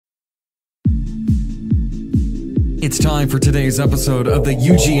It's time for today's episode of the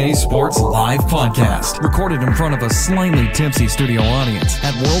UGA Sports Live Podcast, recorded in front of a slightly tipsy studio audience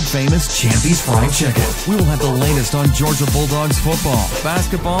at world-famous Champy's Fried Chicken. We will have the latest on Georgia Bulldogs football,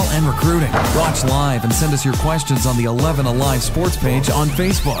 basketball, and recruiting. Watch live and send us your questions on the 11 Alive Sports page on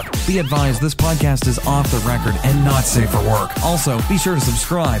Facebook. Be advised this podcast is off the record and not safe for work. Also, be sure to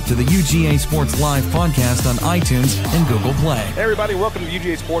subscribe to the UGA Sports Live Podcast on iTunes and Google Play. Hey everybody, welcome to the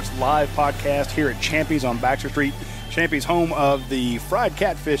UGA Sports Live Podcast here at Champy's on Baxter Street. Champy's home of the fried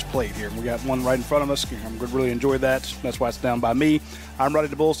catfish plate here. We got one right in front of us. I'm going to really enjoy that. That's why it's down by me. I'm Roddy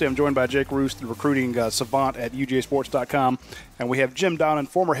DeBullsey. I'm joined by Jake Roos, the recruiting savant at UGAsports.com. And we have Jim Donnan,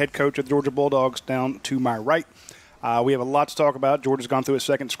 former head coach of the Georgia Bulldogs, down to my right. We have a lot to talk about. Georgia's gone through its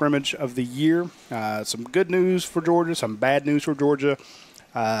second scrimmage of the year. Some good news for Georgia, some bad news for Georgia.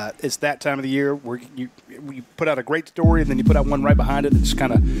 It's that time of the year where you put out a great story and then you put out one right behind it. It's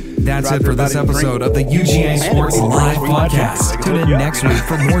kind of That's it for this episode of the UGA Sports Live Podcast. Tune in next week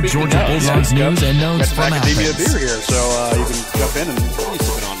for more Georgia Bulldogs news and notes from Academia Athens. beer here, so you can jump in. And What are you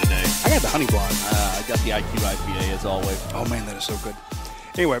sipping on today? I got the honey blonde. I got the IQ IPA as always. Oh man, that is so good.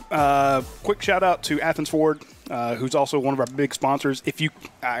 Anyway, quick shout out to Athens Ford, who's also one of our big sponsors.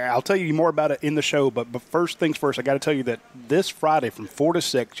 I'll tell you more about it in the show, but first things first, I got to tell you that this Friday from 4 to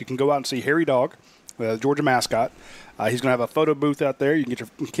 6, you can go out and see Harry Dawg, the Georgia mascot. He's going to have a photo booth out there. You can get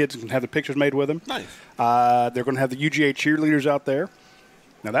your kids and have their pictures made with him. Nice. They're going to have the UGA cheerleaders out there.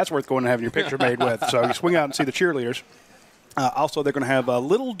 Now that's worth going and having your picture made with. So you swing out and see the cheerleaders. Also, they're going to have a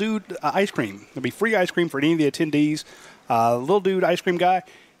Little Dude ice cream. There'll be free ice cream for any of the attendees. Little Dude ice cream guy.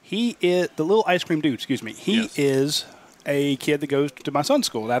 He is the little ice cream dude. Excuse me. He is a kid that goes to my son's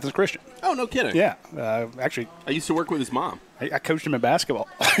school, Athens Christian. Oh, no kidding. Yeah, actually, I used to work with his mom. I coached him in basketball.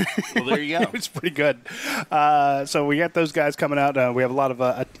 Well, there you go. It's pretty good. So we got those guys coming out. We have a lot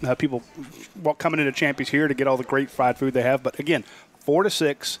of people coming into Champions here to get all the great fried food they have. But again, 4 to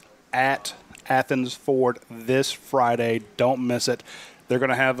 6 at Athens Ford this Friday. Don't miss it. They're going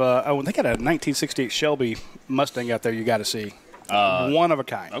to have they got a 1968 Shelby Mustang out there you got to see. One of a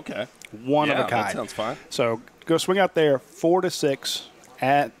kind. Okay. One of a kind. That sounds fine. So go swing out there 4 to 6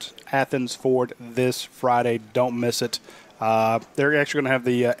 at Athens Ford this Friday. Don't miss it. They're actually going to have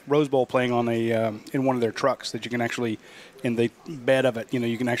the Rose Bowl playing on in one of their trucks that you can actually, in the bed of it,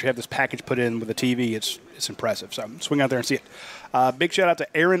 you can actually have this package put in with a TV. It's impressive. So swing out there and see it. Big shout out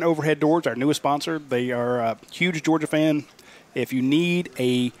to Aaron Overhead Doors, our newest sponsor. They are a huge Georgia fan. If you need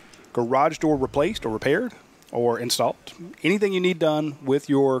a garage door replaced or repaired or installed, anything you need done with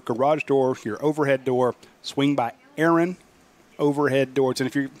your garage door, your overhead door, swing by Aaron Overhead Doors.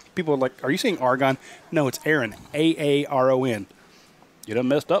 And if people are like, are you saying Argon? No, it's Aaron, A-A-R-O-N. You done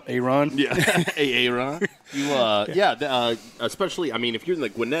messed up, Aaron. Yeah, Aaron. Especially, I mean, if you're in the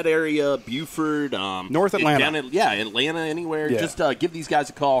Gwinnett area, Buford, North Atlanta. Atlanta, anywhere, just give these guys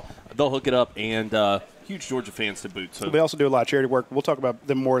a call. They'll hook it up, and huge Georgia fans to boot. So they also do a lot of charity work. We'll talk about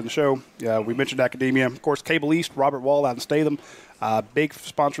them more in the show. We mentioned Academia. Of course, Cable East, Robert Wall out in Statham. Big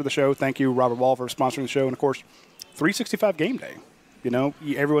sponsor of the show. Thank you, Robert Wall, for sponsoring the show. And, of course, 365 Game Day.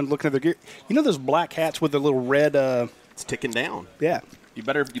 Everyone's looking at their gear. You know those black hats with the little red it's ticking down. Yeah. You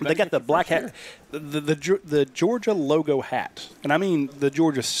better they got the black hat, the Georgia logo hat, and I mean the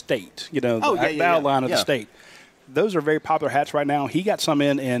Georgia state. The outline of the state. Those are very popular hats right now. He got some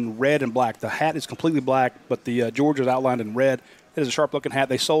in red and black. The hat is completely black, but the Georgia is outlined in red. It is a sharp-looking hat.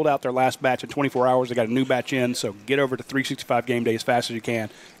 They sold out their last batch in 24 hours. They got a new batch in, so get over to 365 Game Day as fast as you can.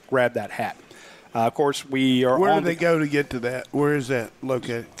 Grab that hat. Of course, we are. Where do they go to get to that? Where is that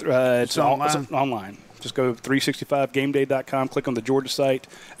located? It's online. Just go to 365gameday.com, click on the Georgia site.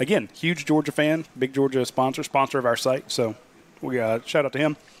 Again, huge Georgia fan, big Georgia sponsor of our site. So we shout out to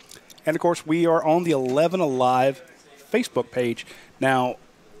him. And, of course, we are on the 11 Alive Facebook page. Now,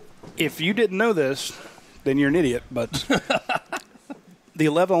 if you didn't know this, then you're an idiot. But the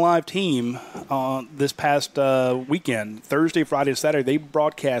 11 Alive team this past weekend, Thursday, Friday, and Saturday, they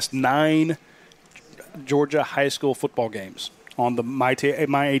broadcast 9 Georgia high school football games on the My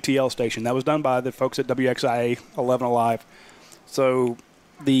ATL station. That was done by the folks at WXIA 11 Alive. So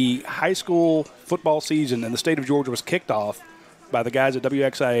the high school football season in the state of Georgia was kicked off by the guys at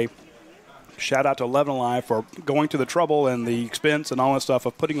WXIA. Shout out to 11 Alive for going to the trouble and the expense and all that stuff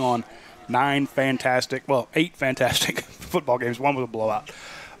of putting on 8 fantastic football games. One was a blowout.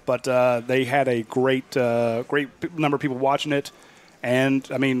 But they had a great number of people watching it. And,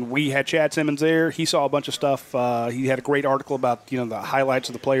 I mean, we had Chad Simmons there. He saw a bunch of stuff. He had a great article about, the highlights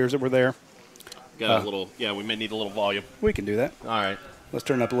of the players that were there. Got we may need a little volume. We can do that. All right. Let's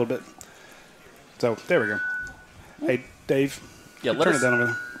turn it up a little bit. So, there we go. Hey, Dave. Yeah, turn it down over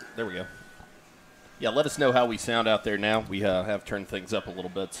there. There we go. Yeah, let us know how we sound out there now. We have turned things up a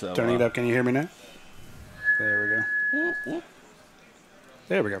little bit. So turning it up. Can you hear me now? There we go.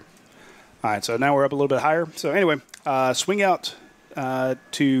 There we go. All right, so now we're up a little bit higher. So anyway, swing out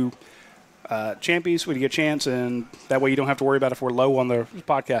to Champies when you get a chance, and that way you don't have to worry about if we're low on the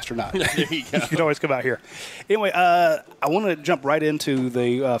podcast or not. There you go. You can always come out here. Anyway, I want to jump right into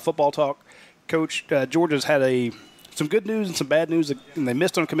the football talk. Coach, Georgia's had some good news and some bad news, and they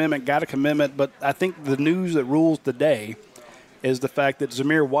missed on a commitment, got a commitment, but I think the news that rules the day is the fact that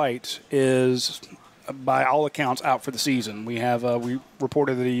Zamir White is, by all accounts, out for the season. We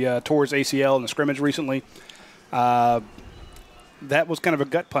reported that he tore his ACL in the scrimmage recently. That was kind of a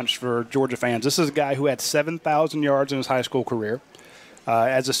gut punch for Georgia fans. This is a guy who had 7,000 yards in his high school career.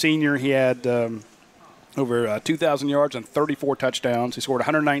 As a senior, he had over 2,000 yards and 34 touchdowns. He scored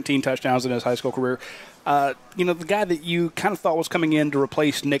 119 touchdowns in his high school career. The guy that you kind of thought was coming in to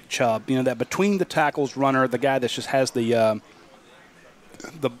replace Nick Chubb, that between the tackles runner, the guy that just has the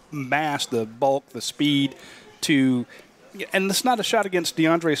mass, the bulk, the speed and it's not a shot against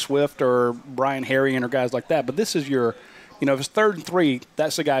DeAndre Swift or Brian Harrion or guys like that, but this is your, if it's 3rd and 3,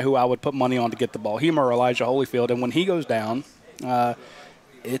 that's the guy who I would put money on to get the ball. Him or Elijah Holyfield. And when he goes down, everyone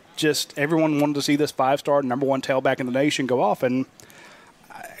wanted to see this 5-star number 1 tailback in the nation go off. And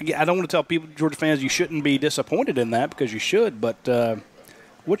I don't want to tell people, Georgia fans, you shouldn't be disappointed in that because you should. But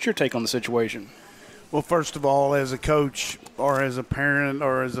what's your take on the situation? Well, first of all, as a coach or as a parent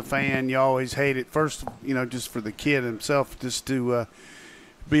or as a fan, you always hate it. First, just for the kid himself, just to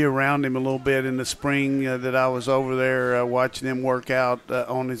be around him a little bit in the spring that I was over there watching him work out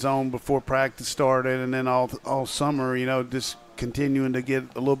on his own before practice started, and then all summer, just continuing to get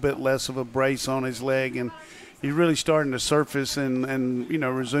a little bit less of a brace on his leg, and he's really starting to surface and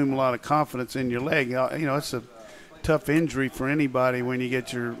resume a lot of confidence in your leg. It's a tough injury for anybody when you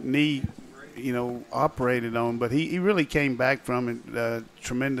get your knee operated on, but he really came back from it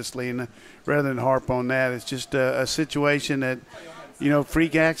tremendously. And rather than harp on that, it's just a situation that,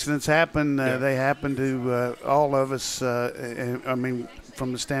 freak accidents happen. They happen to all of us.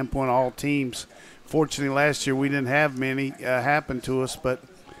 From the standpoint of all teams. Fortunately, last year we didn't have many happen to us, but,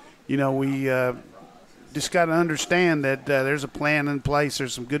 we just got to understand that there's a plan in place.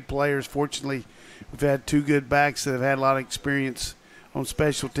 There's some good players. Fortunately, we've had 2 good backs that have had a lot of experience on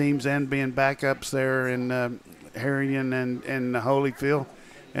special teams and being backups there in Harrion and Holyfield.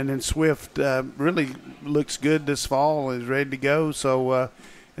 And then Swift really looks good this fall, is ready to go. So,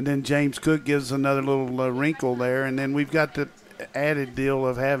 and then James Cook gives another little wrinkle there. And then we've got the added deal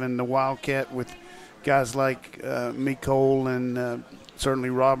of having the Wildcat with guys like Nicole and certainly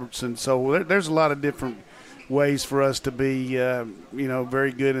Robertson. So there's a lot of different ways for us to be,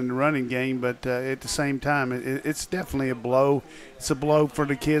 very good in the running game. But at the same time, it's definitely a blow. It's a blow for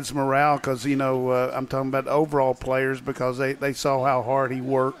the kids' morale because, I'm talking about overall players because they saw how hard he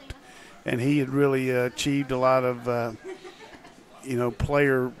worked, and he had really achieved a lot of,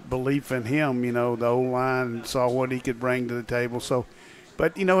 player belief in him. The O-line saw what he could bring to the table. So,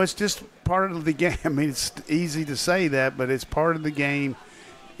 but, it's just part of the game. I mean, it's easy to say that, but it's part of the game.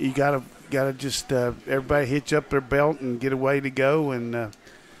 You got to just everybody hitch up their belt and get a way to go. And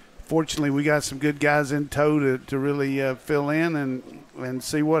fortunately, we got some good guys in tow to really fill in and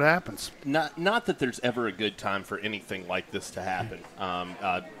see what happens. Not that there's ever a good time for anything like this to happen.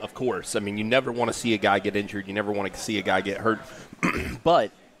 Of course, you never want to see a guy get injured. You never want to see a guy get hurt.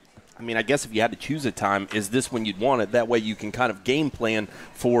 But I guess if you had to choose a time, is this when you'd want it? That way, you can kind of game plan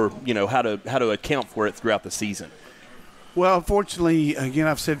for how to account for it throughout the season. Well, unfortunately, again,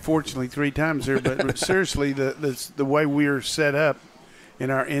 I've said fortunately 3 times here, but seriously, the way we're set up in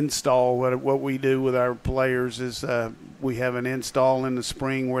our install, what we do with our players is we have an install in the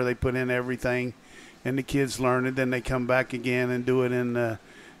spring where they put in everything, and the kids learn it. Then they come back again and do it in the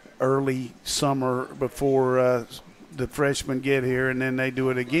early summer before the freshmen get here, and then they do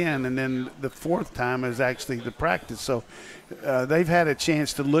it again. And then the 4th time is actually the practice. So they've had a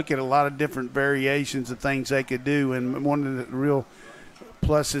chance to look at a lot of different variations of things they could do. And one of the real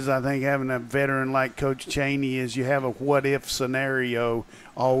pluses, I think, having a veteran like Coach Chaney is you have a what-if scenario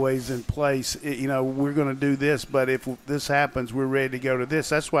always in place. We're going to do this, but if this happens, we're ready to go to this.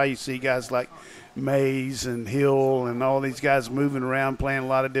 That's why you see guys like Mays and Hill and all these guys moving around playing a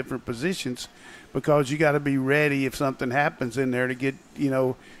lot of different positions, because you got to be ready if something happens in there to get,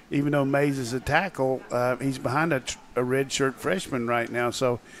 even though Mays is a tackle, he's behind a redshirt freshman right now.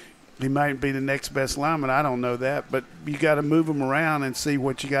 So he might be the next best lineman. I don't know that. But you got to move him around and see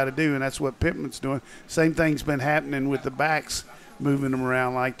what you got to do, and that's what Pittman's doing. Same thing's been happening with the backs, moving them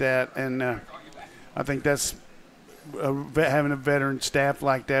around like that. And I think that's having a veteran staff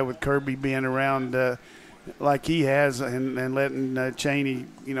like that with Kirby being around like he has and letting Chaney,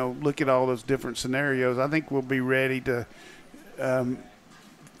 look at all those different scenarios, I think we'll be ready to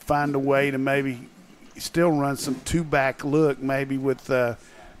find a way to maybe still run some two-back look, maybe with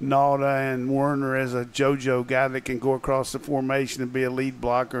Nauta and Werner as a JoJo guy that can go across the formation and be a lead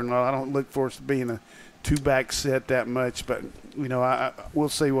blocker. And I don't look for us to be in a two-back set that much, but we'll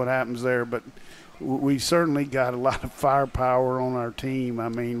see what happens there. But we certainly got a lot of firepower on our team. I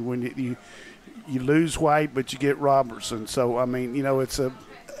mean, when you lose White, but you get Robertson. So, I mean, it's a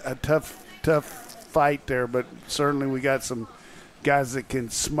tough fight there, but certainly we got some guys that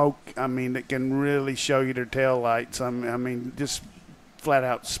can smoke. I mean, that can really show you their tail lights. I mean, just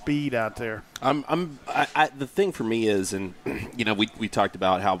flat-out speed out there. The thing for me is, and, we talked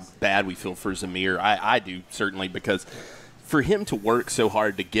about how bad we feel for Zamir. I do, certainly, because for him to work so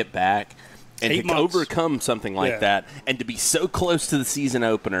hard to get back and 8 to months. overcome something like that and to be so close to the season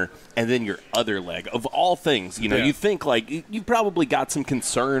opener and then your other leg, of all things, you think, like, you probably got some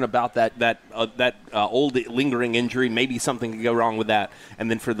concern about that old lingering injury, maybe something could go wrong with that, and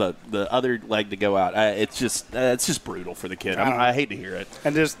then for the other leg to go out, it's just brutal for the kid. I hate to hear it.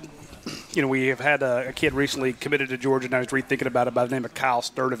 And just, we have had a kid recently committed to Georgia, and I was rethinking about it, by the name of Kyle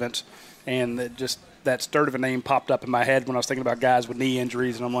Sturdivant, and that Sturdivant name popped up in my head when I was thinking about guys with knee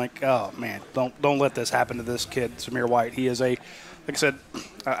injuries, and I'm like, oh, man, don't let this happen to this kid, Zamir White. He is like I said,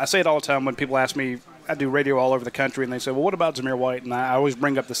 I say it all the time when people ask me, I do radio all over the country, and they say, well, what about Zamir White? And I always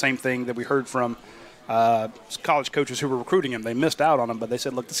bring up the same thing that we heard from college coaches who were recruiting him. They missed out on him, but they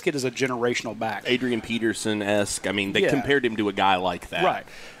said, look, this kid is a generational back. Adrian Peterson-esque. I mean, they compared him to a guy like that. Right.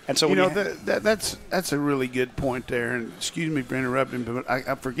 And so that's a really good point there. And excuse me for interrupting, but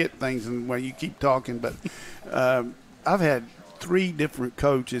I forget things and while you keep talking. But I've had 3 different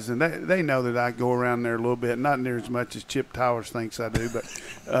coaches, and they know that I go around there a little bit, not near as much as Chip Towers thinks I do.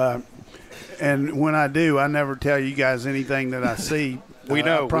 But and when I do, I never tell you guys anything that I see. We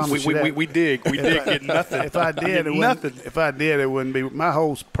know. We dig. We dig. Get nothing. If I did, it wouldn't. If I did, it wouldn't be. My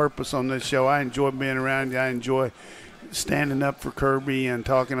whole purpose on this show, I enjoy being around you. I enjoy standing up for Kirby and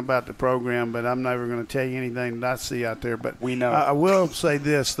talking about the program, but I'm never going to tell you anything that I see out there. But we know. I will say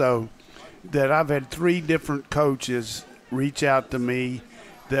this, though, that I've had 3 different coaches reach out to me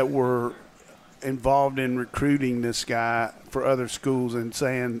that were involved in recruiting this guy for other schools and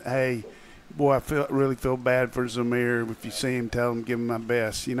saying, hey, boy, I really feel bad for Zamir. If you see him, tell him, give him my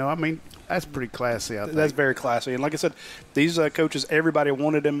best. I mean, that's pretty classy, I think. That's very classy. And like I said, these coaches, everybody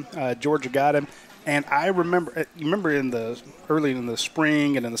wanted him. Georgia got him. And I remember early in the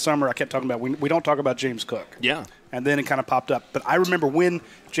spring and in the summer, I kept talking about we don't talk about James Cook. Yeah. And then it kind of popped up. But I remember when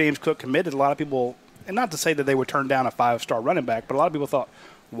James Cook committed, a lot of people, and not to say that they would turn down a 5-star running back, but a lot of people thought,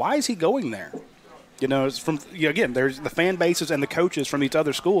 why is he going there? It's from again, there's the fan bases and the coaches from these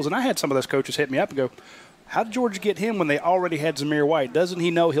other schools. And I had some of those coaches hit me up and go, how did Georgia get him when they already had Zamir White? Doesn't he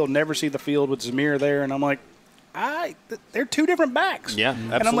know he'll never see the field with Zamir there? And I'm like, they're 2 different backs. Yeah,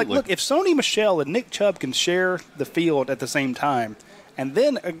 absolutely. And I'm like, look, if Sony Michel and Nick Chubb can share the field at the same time, and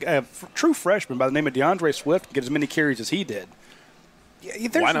then a true freshman by the name of DeAndre Swift can get as many carries as he did,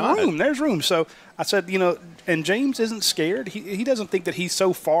 there's room. There's room. So I said, and James isn't scared. He doesn't think that he's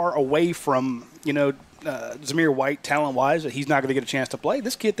so far away from, Zamir White talent-wise that he's not going to get a chance to play.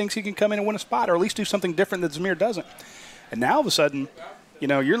 This kid thinks he can come in and win a spot or at least do something different that Zamir doesn't. And now all of a sudden,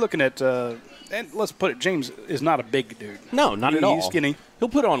 you're looking at and let's put it, James is not a big dude. No, not at all. He's skinny. He'll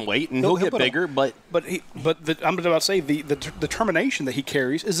put on weight and he'll get bigger, but I'm about to say the determination that he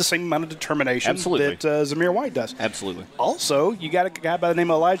carries is the same amount of determination that Zamir White does. Absolutely. Also, you got a guy by the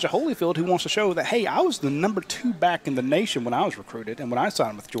name of Elijah Holyfield who wants to show that, hey, I was the number 2 back in the nation when I was recruited and when I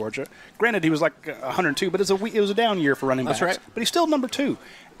signed with Georgia. Granted, he was like 102, but it was a down year for running backs. That's right. But he's still number 2.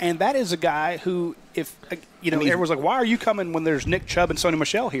 And that is a guy who, everyone's like, why are you coming when there's Nick Chubb and Sony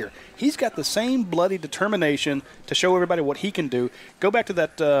Michel here? He's got the same bloody determination to show everybody what he can do. Go back to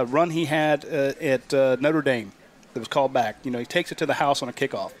that run he had at Notre Dame that was called back. He takes it to the house on a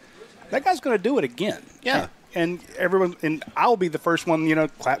kickoff. That guy's going to do it again. Yeah. And I'll be the first one,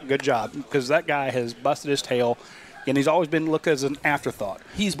 clap, good job, because that guy has busted his tail, and he's always been looked as an afterthought.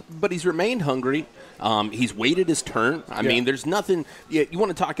 But he's remained hungry. He's waited his turn. I mean, there's nothing. You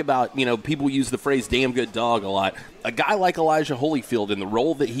want to talk about, people use the phrase damn good dog a lot. A guy like Elijah Holyfield in the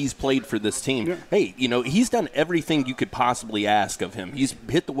role that he's played for this team, hey, he's done everything you could possibly ask of him. He's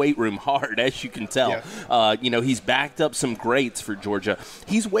hit the weight room hard, as you can tell. Yeah. He's backed up some greats for Georgia.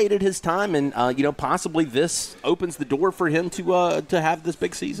 He's waited his time, and, possibly this opens the door for him to have this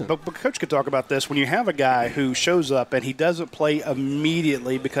big season. But Coach could talk about this. When you have a guy who shows up and he doesn't play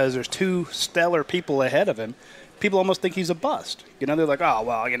immediately because there's 2 stellar people ahead of him, people almost think he's a bust. They're like, oh,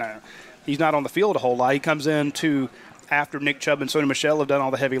 well, he's not on the field a whole lot. He comes in after Nick Chubb and Sony Michel have done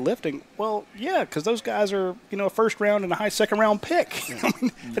all the heavy lifting. Well, yeah, because those guys are, a first round and a high second round pick.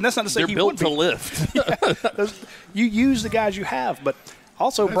 And that's not to say they're built to lift. You use the guys you have, but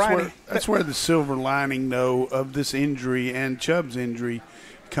also Brian. That's where the silver lining, though, of this injury and Chubb's injury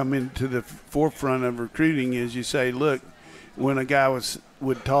come into the forefront of recruiting is you say, look, when a guy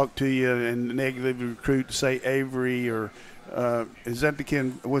would talk to you and negatively recruit, say Avery or is that the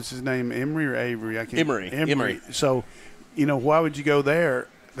kid? What's his name? Emery or Avery? I can't. Emery. So, why would you go there?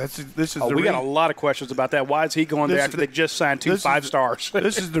 We got a lot of questions about that. Why is he going there after they just signed 2 5-stars?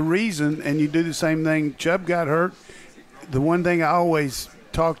 This is the reason, and you do the same thing. Chubb got hurt. The one thing I always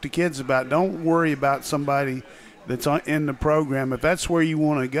talk to kids about: don't worry about somebody that's in the program. If that's where you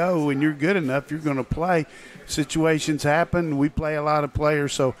want to go and you're good enough, you're going to play. Situations happen. We play a lot of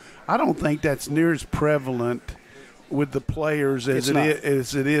players, so I don't think that's near as prevalent with the players as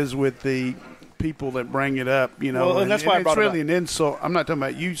it is with the people that bring it up. Well, and that's why I brought it up. It's really an insult. I'm not talking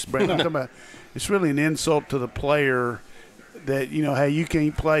about you, Brandon. I'm talking about it's really an insult to the player that, hey, you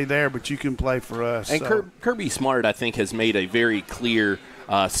can't play there, but you can play for us. And Kirby Smart, I think, has made a very clear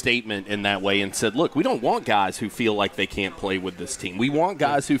statement in that way and said, look, we don't want guys who feel like they can't play with this team. We want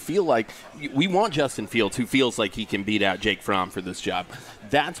guys who feel like – we want Justin Fields who feels like he can beat out Jake Fromm for this job.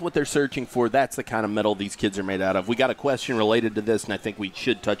 That's what they're searching for. That's the kind of metal these kids are made out of. We got a question related to this, and I think we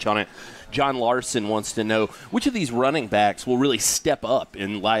should touch on it. John Larson wants to know which of these running backs will really step up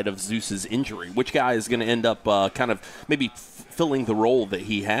in light of Zeus's injury. Which guy is going to end up kind of maybe filling the role that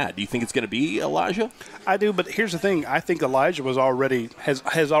he had? Do you think it's going to be Elijah? I do, but here's the thing. I think Elijah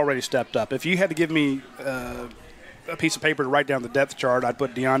has already stepped up. If you had to give me a piece of paper to write down the depth chart, I'd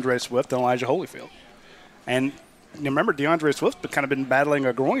put DeAndre Swift and Elijah Holyfield. And remember, DeAndre Swift's kind of been battling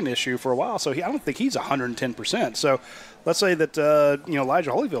a groin issue for a while, so I don't think he's 110%. So let's say that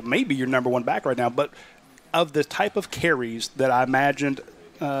Elijah Holyfield may be your number one back right now, but of the type of carries that I imagined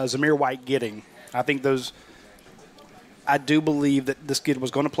Zamir White getting, I do believe that this kid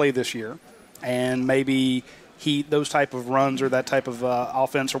was going to play this year, and maybe those type of runs or that type of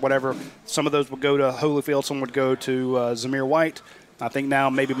offense or whatever, some of those would go to Holyfield, some would go to Zamir White. I think now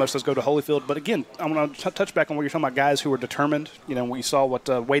maybe most of those go to Holyfield. But, again, I want to touch back on what you're talking about, guys who are determined. We saw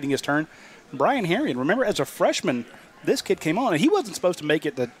waiting his turn. Brian Herrion, remember, as a freshman, this kid came on, and he wasn't supposed to make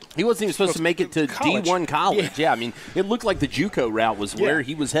it to – He wasn't even supposed to make it to college. D1 college. Yeah, I mean, it looked like the JUCO route was where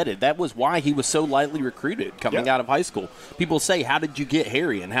he was headed. That was why he was so lightly recruited coming out of high school. People say, how did you get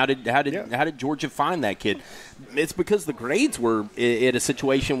Herrion? How did Georgia find that kid? It's because the grades were in a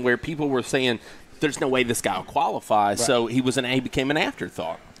situation where people were saying – there's no way this guy will qualify, right. So he became an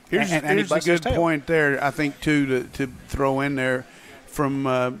afterthought. Here's a good point there, I think, too, to throw in there from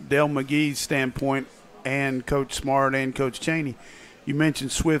Dale McGee's standpoint and Coach Smart and Coach Chaney. You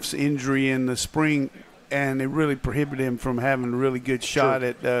mentioned Swift's injury in the spring, and it really prohibited him from having a really good shot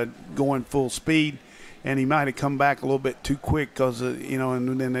at going full speed, and he might have come back a little bit too quick because,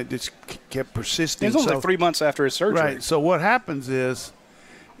 and then it just kept persisting. It was only like 3 months after his surgery. Right, so what happens is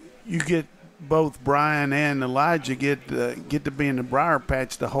you get – both Brian and Elijah get to be in the briar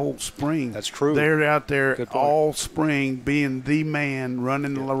patch the whole spring. That's true. They're out there all spring being the man,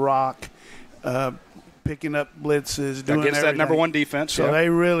 running the rock, picking up blitzes, doing against everything. That number one defense. So they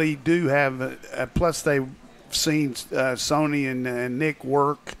really do have plus they've seen Sony and Nick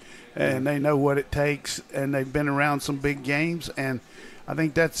work, and they know what it takes, and they've been around some big games, and I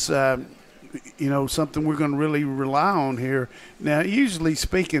think that's something we're going to really rely on here. Now, usually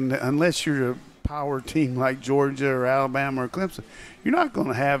speaking, unless you're a power team like Georgia or Alabama or Clemson, you're not going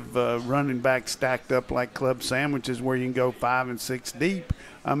to have running backs stacked up like club sandwiches where you can go 5 and 6 deep.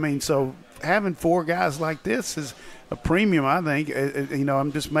 I mean, so having 4 guys like this is a premium, I think.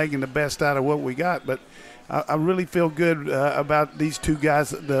 I'm just making the best out of what we got, but I really feel good about these 2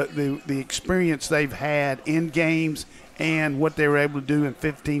 guys, the experience they've had in games and what they were able to do in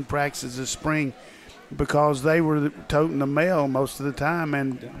 15 practices this spring, because they were toting the mail most of the time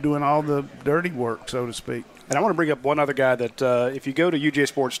and doing all the dirty work, so to speak. And I want to bring up one other guy that if you go to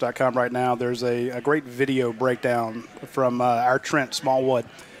UGASports.com right now, there's a great video breakdown from our Trent Smallwood.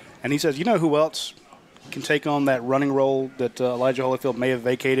 And he says, who else can take on that running role that Elijah Holyfield may have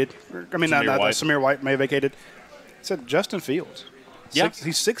vacated? Samir White may have vacated. He said Justin Fields. Yeah.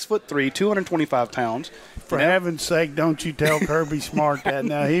 He's 6'3", 225 pounds. For heaven's sake, don't you tell Kirby Smart that.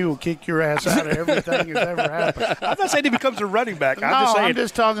 Now, he will kick your ass out of everything that's ever happened. I'm not saying he becomes a running back. I'm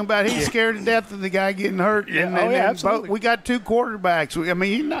just talking about he's scared to death of the guy getting hurt. Yeah, absolutely. We got 2 quarterbacks. I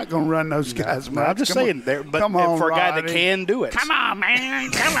mean, he's not going to run those guys, man. I'm just saying, but for a guy that can do it. Come on,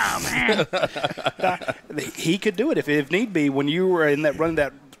 man. Come on, man. He could do it if need be. When you were in that running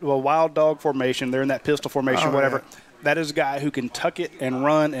that wild dog formation, they're in that pistol formation, whatever. Yeah. That is a guy who can tuck it and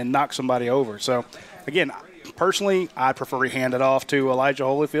run and knock somebody over. So, again, personally, I prefer he hand it off to Elijah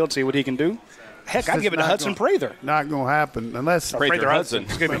Holyfield, see what he can do. Heck, I'd give it to Hudson Prather. Not going to happen unless Prather Hudson.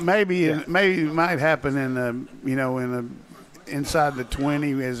 Maybe it might happen in inside the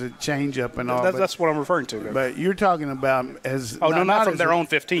 20 as a change-up and all. That's what I'm referring to. But you're talking about as not from their own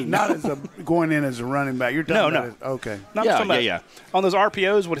 15. Not as going in as a running back. You're talking about okay. Yeah. On those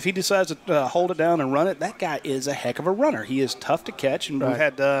RPOs, what if he decides to hold it down and run it? That guy is a heck of a runner. He is tough to catch, and we've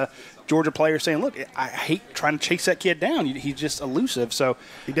had Georgia players saying, "Look, I hate trying to chase that kid down. He's just elusive." So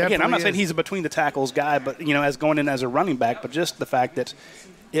again, I'm not saying he's a between the tackles guy, but as going in as a running back, but just the fact that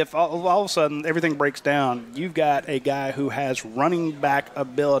if all of a sudden everything breaks down, you've got a guy who has running back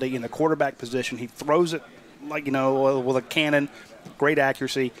ability in the quarterback position. He throws it like, with a cannon, great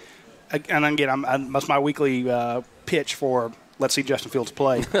accuracy. And again, that's my weekly pitch for let's see Justin Fields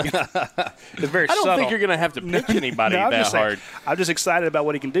play. It's very I don't subtle. think you're going to have to pitch anybody that hard. I'm just excited about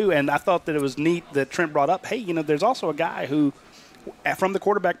what he can do. And I thought that it was neat that Trent brought up, hey, there's also a guy who – from the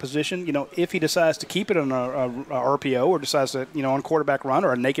quarterback position, if he decides to keep it on a RPO or decides to, on a quarterback run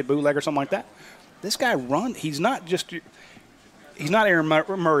or a naked bootleg or something like that, this guy he's not Aaron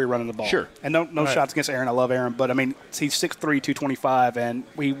Murray running the ball. Sure. And no shots against Aaron. I love Aaron. But, he's 6'3", 225, and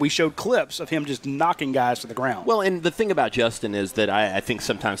we showed clips of him just knocking guys to the ground. Well, and the thing about Justin is that I think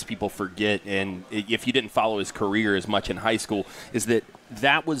sometimes people forget, and if you didn't follow his career as much in high school, is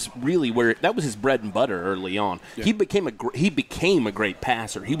that was really that was his bread and butter early on. Yeah. He became a great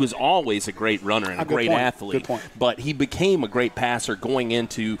passer. He was always a great runner and a great athlete. Good point. But he became a great passer going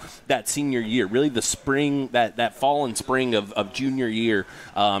into that senior year. Really, the spring, that fall and spring of junior year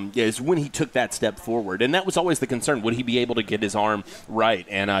is when he took that step forward. And that was always the concern: would he be able to get his arm right?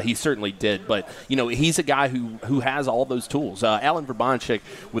 And he certainly did. But he's a guy who has all those tools. Alan Verbanchik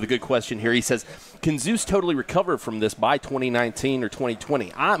with a good question here. He says, can Zeus totally recover from this by 2019 or 2020?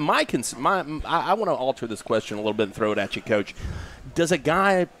 I want to alter this question a little bit and throw it at you, Coach. Does a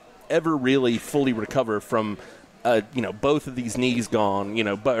guy ever really fully recover from, both of these knees gone,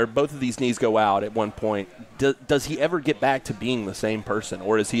 or both of these knees go out at one point? Does he ever get back to being the same person,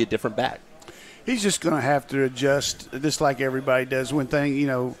 or is he a different back? He's just going to have to adjust, just like everybody does when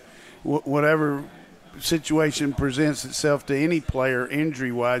whatever situation presents itself to any player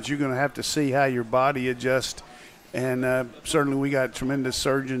injury-wise, you're going to have to see how your body adjusts. And certainly we got tremendous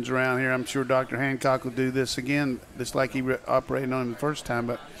surgeons around here. I'm sure Dr. Hancock will do this again, just like he operated on the first time.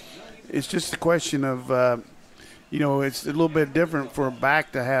 But it's just a question of, it's a little bit different for a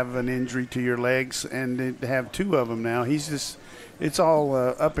back to have an injury to your legs and to have 2 of them now. It's all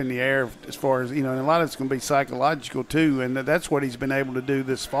up in the air as far as, and a lot of it's going to be psychological too. And that's what he's been able to do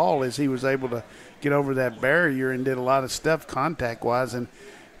this fall is he was able to get over that barrier and did a lot of stuff contact-wise, and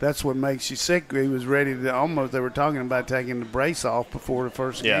that's what makes you sick. He was ready to they were talking about taking the brace off before the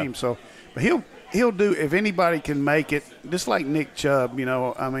first game. So, but he'll do, if anybody can make it, just like Nick Chubb,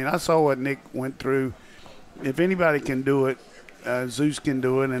 I saw what Nick went through. If anybody can do it, Zeus can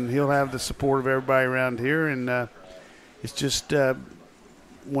do it, and he'll have the support of everybody around here, and it's just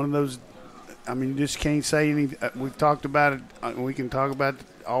one of those, you just can't say anything. We've talked about it. We can talk about it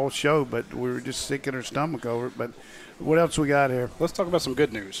all show, but we were just sick in our stomach over it. But what else we got here? Let's talk about some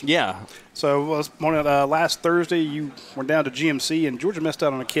good news. Yeah. So last Thursday, you were down to GMC, and Georgia missed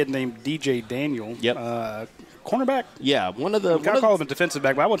out on a kid named DJ Daniel. Yep. Cornerback? Yeah, one of the. I call him a defensive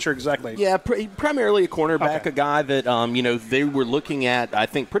back, but I wasn't sure exactly. Yeah, primarily a cornerback, okay. A guy that they were looking at, I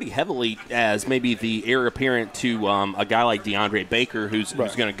think, pretty heavily as maybe the heir apparent to a guy like DeAndre Baker, who's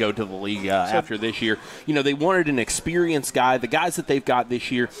going to go to the league after this year. They wanted an experienced guy. The guys that they've got this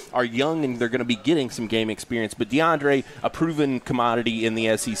year are young, and they're going to be getting some game experience. But DeAndre, a proven commodity in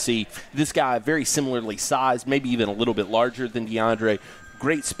the SEC. This guy, very similarly sized, maybe even a little bit larger than DeAndre.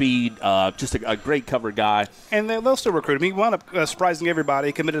 Great speed, just a great cover guy. And they'll still recruit him. He wound up surprising everybody.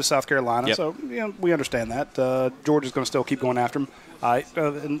 He committed to South Carolina, yep. So we understand that. Georgia's going to still keep going after him.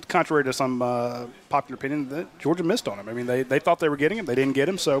 And contrary to some popular opinion, Georgia missed on him. They thought they were getting him. They didn't get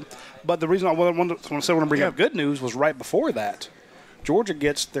him. So, but the reason I want to bring up good news was right before that. Georgia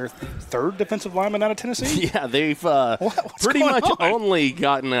gets their third defensive lineman out of Tennessee? Yeah, they've pretty going much on? only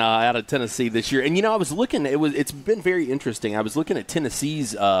gotten out of Tennessee this year. And, I was looking, it's been very interesting. I was looking at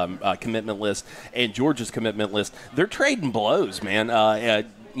Tennessee's commitment list and Georgia's commitment list. They're trading blows, man.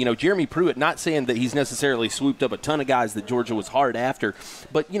 Jeremy Pruitt, not saying that he's necessarily swooped up a ton of guys that Georgia was hard after,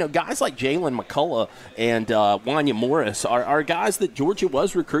 but, guys like Jalen McCullough and Wanya Morris are guys that Georgia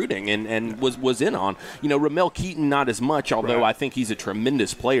was recruiting and was in on. Ramel Keaton, not as much, although right. I think he's a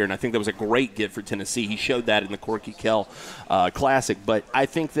tremendous player, and I think that was a great get for Tennessee. He showed that in the Corky Kell Classic. But I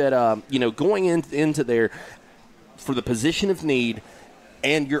think that, going into there for the position of need,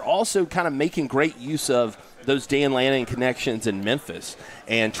 and you're also kind of making great use of those Dan Lanning connections in Memphis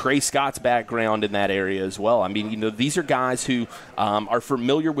and Trey Scott's background in that area as well. I mean, these are guys who are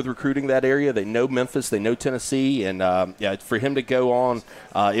familiar with recruiting that area. They know Memphis, they know Tennessee, and for him to go on,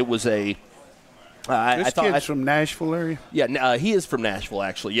 it was a. This kid's from Nashville area? Yeah, he is from Nashville,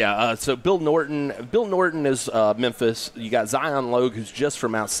 actually. Yeah, so Bill Norton is Memphis. You got Zion Logue, who's just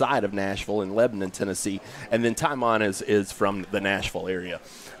from outside of Nashville in Lebanon, Tennessee, and then Tymon is from the Nashville area.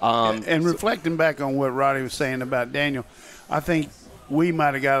 And reflecting back on what Roddy was saying about Daniel, I think we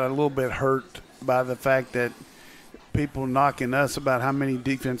might have got a little bit hurt by the fact that people knocking us about how many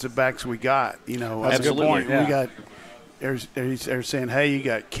defensive backs we got. That's a good point. We got. They're saying, hey, you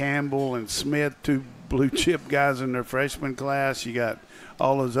got Campbell and Smith, two blue chip guys in their freshman class. You got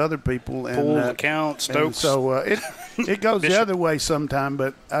all those other people. And Count, Stokes. So it goes the other way sometime,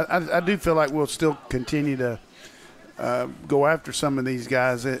 but I do feel like we'll still continue to go after some of these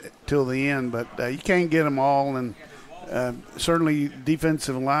guys till the end. But you can't get them all, and certainly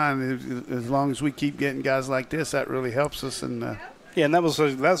defensive line, as long as we keep getting guys like this, that really helps us. And yeah, and that was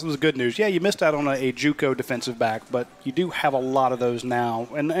good news. Yeah, you missed out on a JUCO defensive back, but you do have a lot of those now.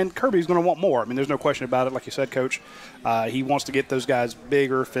 And Kirby's going to want more. I mean, there's no question about it. Like you said, Coach, he wants to get those guys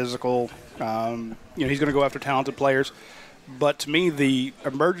bigger, physical. He's going to go after talented players. But to me, the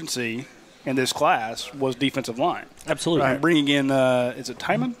emergency in this class was defensive line. Absolutely. Right. Bringing in, is it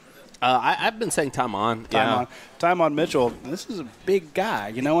Tymon? I've been saying Tymon. Yeah. Tymon Mitchell. This is a big guy,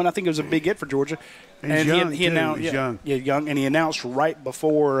 and I think it was a big get for Georgia. He's young, young. And he announced right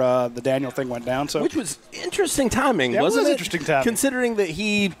before the Daniel thing went down. So, which was interesting timing, yeah, wasn't it? Interesting timing, considering that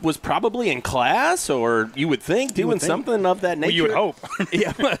he was probably in class, or you would think doing something of that nature. Well, you would hope.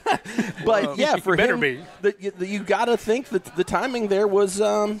 Yeah, but for better him, you got to think that the timing there was.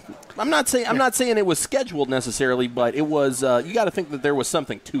 I'm not saying it was scheduled necessarily, but it was. You got to think that there was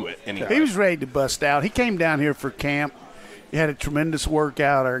something to it. Anyway. He was ready to bust out. He came down here for camp. He had a tremendous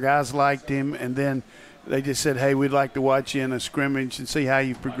workout. Our guys liked him, and then they just said, hey, we'd like to watch you in a scrimmage and see how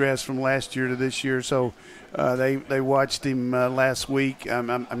you progressed from last year to this year. So they watched him last week.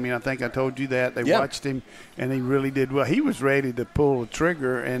 I think I told you that. They watched him, and he really did well. He was ready to pull the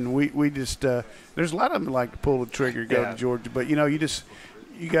trigger, and we just there's a lot of them that like to pull the trigger, go to Georgia. But, you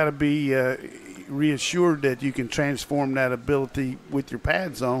got to be reassured that you can transform that ability with your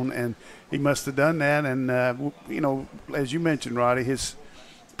pads on, and he must have done that. And, as you mentioned, Roddy, his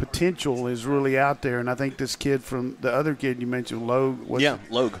potential is really out there. And I think this kid from the other kid you mentioned, Logue,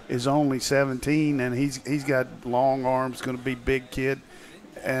 is only 17, and he's got long arms, going to be big kid.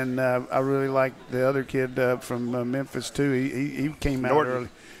 And I really like the other kid from Memphis, too. He came out early.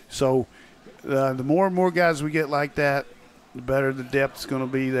 So the more and more guys we get like that, the better the depth's going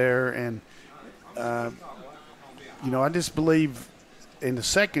to be there. And, I just believe in the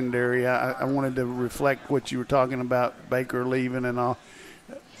secondary, I wanted to reflect what you were talking about, Baker leaving and all.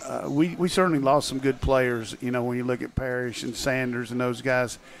 We certainly lost some good players, when you look at Parrish and Sanders and those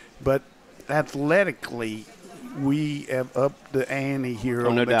guys. But athletically, we have upped the ante here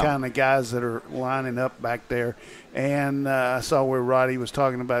on the kind of guys that are lining up back there. And I saw where Roddy was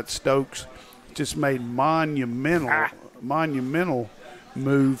talking about Stokes just made monumental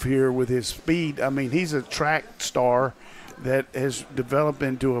move here with his speed. I mean, he's a track star that has developed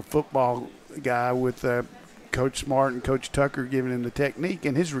into a football guy with Coach Smart and Coach Tucker giving him the technique,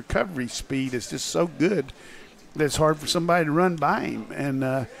 and his recovery speed is just so good that it's hard for somebody to run by him.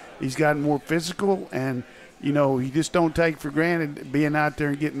 And he's gotten more physical, and you just don't take for granted being out there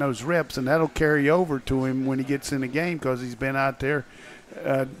and getting those reps, and that'll carry over to him when he gets in the game because he's been out there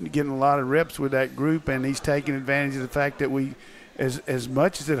getting a lot of reps with that group, and he's taking advantage of the fact that we, as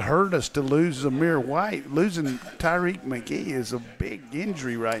much as it hurt us to lose Zamir White, losing Tyreek McGee is a big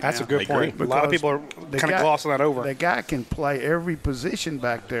injury right now. That's a good point. A lot of people are kind of glossing that over. The guy can play every position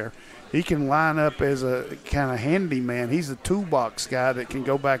back there. He can line up as a kind of handyman. He's a toolbox guy that can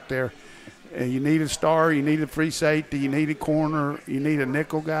go back there. You need a star, you need a free safety, you need a corner, you need a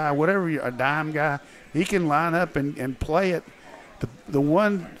nickel guy, whatever, a dime guy. He can line up and play it the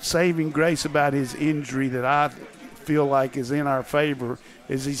one saving grace about his injury that I feel like is in our favor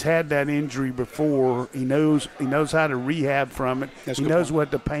is he's had that injury before. He knows how to rehab from it. He knows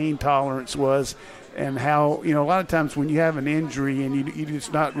what the pain tolerance was, and how, a lot of times when you have an injury and you're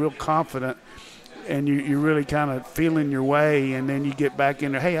just not real confident, and you're really kind of feeling your way, and then you get back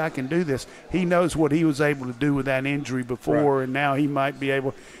in there, hey, I can do this. He knows what he was able to do with that injury before, right. And now he might be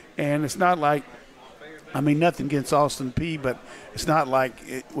able. And it's not like, nothing against Austin P, but it's not like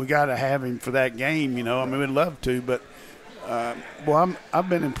we got to have him for that game, we'd love to. But, I've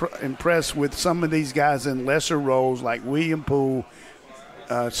been impressed with some of these guys in lesser roles like William Poole,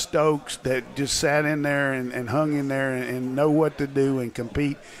 Stokes, that just sat in there and hung in there and know what to do and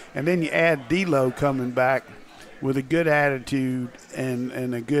compete. And then you add D'Lo coming back with a good attitude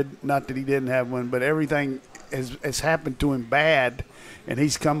and a good, not that he didn't have one, but everything has happened to him bad, and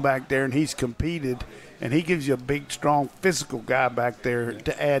he's come back there and he's competed, and he gives you a big, strong, physical guy back there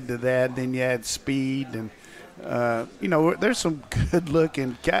to add to that. Then you add speed, and, there's some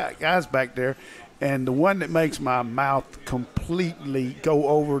good-looking guys back there. And the one that makes my mouth completely go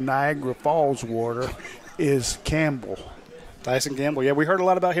over Niagara Falls water is Campbell. Tyson Campbell. Yeah, we heard a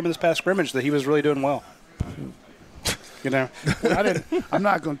lot about him in this past scrimmage, that he was really doing well. I'm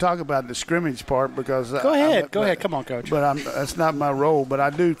not going to talk about the scrimmage part because go ahead. Come on, Coach. But that's not my role. But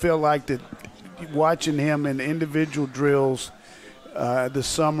I do feel like that watching him in individual drills this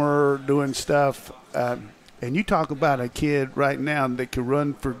summer doing stuff. And you talk about a kid right now that can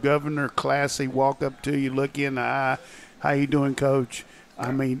run for governor, classy, walk up to you, look you in the eye. How you doing, Coach?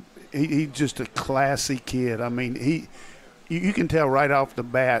 He's just a classy kid. You can tell right off the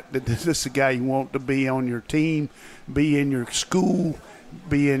bat that this is a guy you want to be on your team, be in your school,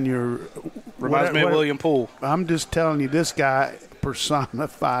 be in your – Reminds me of William Poole. I'm just telling you, this guy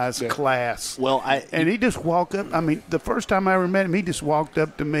personifies class. Well, and he just walked up. The first time I ever met him, he just walked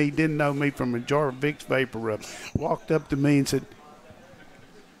up to me, didn't know me from a jar of Vicks Vapor Rub, walked up to me and said,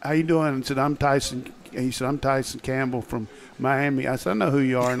 how you doing? And said, I'm Tyson. And he said, I'm Tyson Campbell from Miami. I said, I know who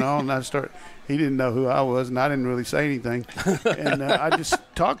you are and all. And he didn't know who I was, and I didn't really say anything. And I just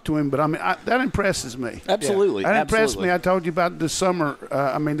talked to him. But, that impresses me. Absolutely. That impressed me. I told you about this summer,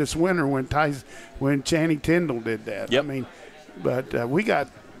 this winter when Channing Tindall did that. Yep. But we got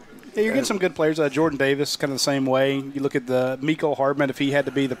 – you're getting some good players. Jordan Davis, kind of the same way. You look at the Miko Hardman. If he had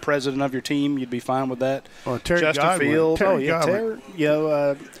to be the president of your team, you'd be fine with that. Or Terry Justin Godwin. Field. Terry Godwin.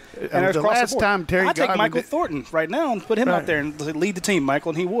 And the last time Terry I'd take Godwin Michael Thornton right now and put him out there and lead the team, Michael,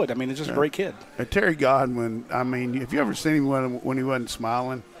 and he would. He's just a great kid. Terry Godwin, have you ever seen him when he wasn't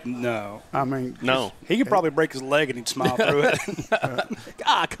smiling? No. No. He could probably break his leg and he'd smile through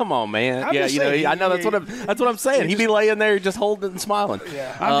it. Come on, man. I know that's what I'm saying. He'd be laying there just holding it and smiling.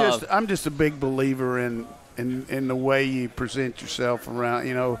 Yeah. I'm just a big believer in the way you present yourself around,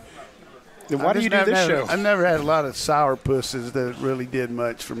 Then why do you do this show? I've never had a lot of sourpusses that really did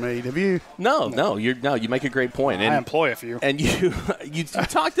much for me. Have you? No. You make a great point. I employ a few. And you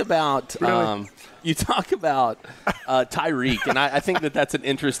talked about really? You talk about Tyreek, and I think that's an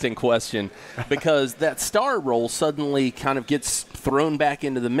interesting question because that star role suddenly kind of gets thrown back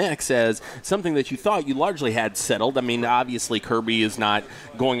into the mix as something that you thought you largely had settled. Obviously Kirby is not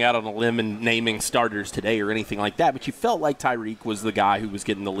going out on a limb and naming starters today or anything like that, but you felt like Tyreek was the guy who was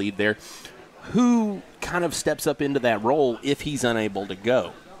getting the lead there. Who kind of steps up into that role if he's unable to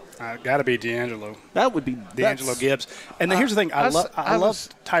go? Got to be D'Angelo. That would be D'Angelo Gibbs. And here's the thing. I love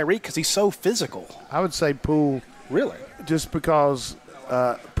Tyreek because he's so physical. I would say Poole. Really? Just because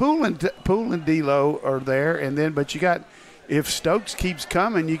Poole and D'Lo are there, but you got, if Stokes keeps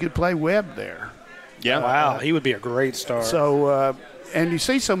coming, you could play Webb there. Yeah. Wow. He would be a great star. So, and you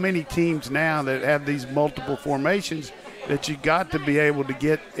see so many teams now that have these multiple formations that you got to be able to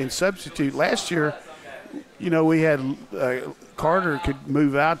get and substitute. Last year, we had Carter could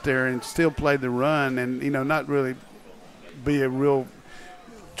move out there and still play the run and, not really be a real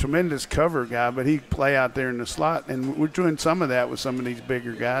tremendous cover guy, but he'd play out there in the slot. And we're doing some of that with some of these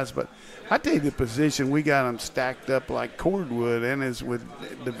bigger guys. But I tell you, the position, we got them stacked up like cordwood, and is with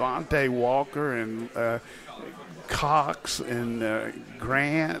Devontae Walker and Cox and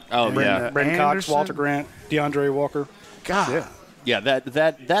Grant. Brent Cox, Walter Grant, DeAndre Walker. God. Yeah. Yeah,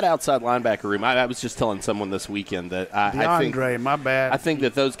 that outside linebacker room. I was just telling someone this weekend that I think my bad. I think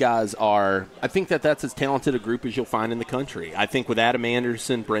that those guys are. I think that's as talented a group as you'll find in the country. I think with Adam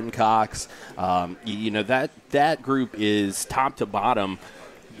Anderson, Brenton Cox, that group is top to bottom.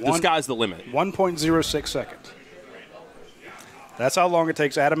 The sky's the limit. 1.06 seconds. That's how long it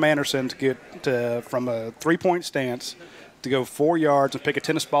takes Adam Anderson to get from a 3-point stance to go 4 yards and pick a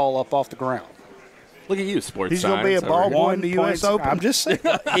tennis ball up off the ground. Look at you, sports He's going to be a ball boy in the U.S. Open. I'm just saying.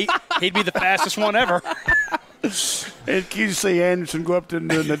 He'd be the fastest one ever. And you see Anderson go up to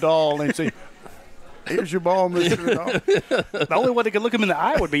Nadal and say, "Here's your ball, Mr. Nadal." The only one that could look him in the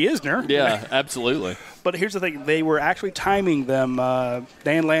eye would be Isner. Yeah, absolutely. But here's the thing. They were actually timing them.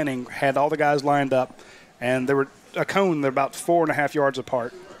 Dan Lanning had all the guys lined up, and there were a cone. They're about 4.5 yards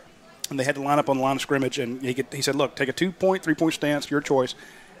apart. And they had to line up on the line of scrimmage. And he said, look, take a 2-point, 3-point stance, your choice.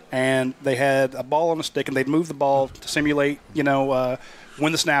 And they had a ball on a stick, and they'd move the ball to simulate,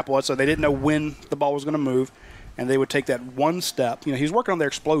 when the snap was. So they didn't know when the ball was going to move. And they would take that one step. He was working on their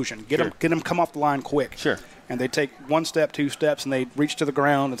explosion. Get them come off the line quick. Sure. And they'd take 1 step, 2 steps, and they'd reach to the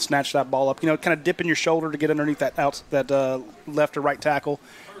ground and snatch that ball up. Kind of dipping your shoulder to get underneath that left or right tackle.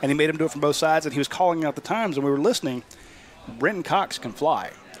 And he made them do it from both sides. And he was calling out the times, and we were listening. Brenton Cox can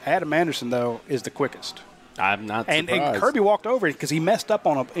fly. Adam Anderson, though, is the quickest. I'm not surprised. And Kirby walked over because he messed up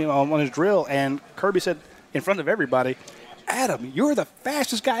on his drill, and Kirby said in front of everybody, "Adam, you're the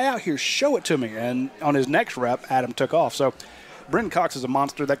fastest guy out here. Show it to me." And on his next rep, Adam took off. So Brenton Cox is a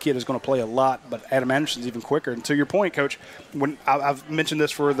monster. That kid is going to play a lot, but Adam Anderson's even quicker. And to your point, Coach, when I've mentioned this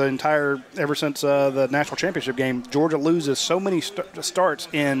for the ever since the national championship game, Georgia loses so many starts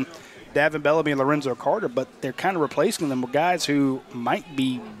in Davin Bellamy and Lorenzo Carter, but they're kind of replacing them with guys who might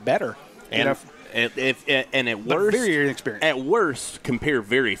be better. And at worst, very inexperienced. At worst, compare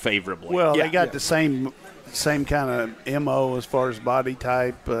very favorably. Well, they got the same kind of MO as far as body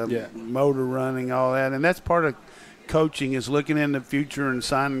type, motor running, all that. And that's part of coaching, is looking in the future and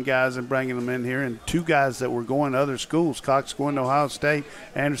signing guys and bringing them in here. And 2 guys that were going to other schools, Cox going to Ohio State,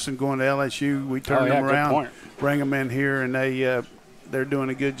 Anderson going to LSU. We turned them around, bring them in here, and they're doing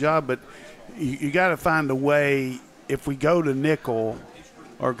a good job. But you got to find a way, if we go to nickel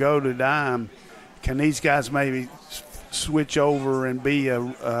or go to dime, can these guys maybe switch over and be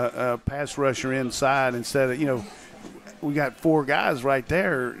a pass rusher inside instead of, we got 4 guys right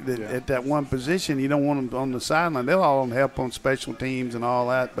there at that one position. You don't want them on the sideline. They'll all help on special teams and all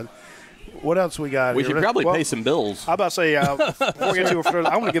that. But what else we got We here? should probably pay some bills. I'm about to say, before we get to it further,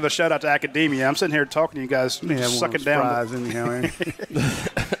 I want to give a shout-out to Academia. I'm sitting here talking to you guys, sucking down.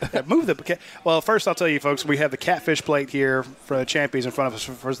 Move the – well, first I'll tell you, folks, we have the catfish plate here for the Champions in front of us.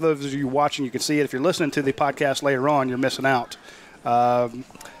 For those of you watching, you can see it. If you're listening to the podcast later on, you're missing out.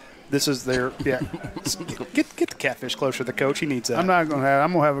 This is their get the catfish closer to the coach. He needs that. I'm not going to have –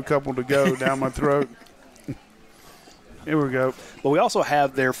 I'm going to have a couple to go down my throat. Here we go. But we also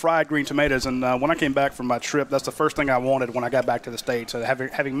have their fried green tomatoes, and when I came back from my trip, that's the first thing I wanted when I got back to the States. So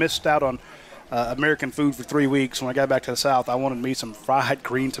having missed out on American food for 3 weeks, when I got back to the South, I wanted me some fried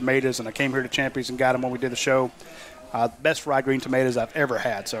green tomatoes, and I came here to Champions and got them when we did the show. Best fried green tomatoes I've ever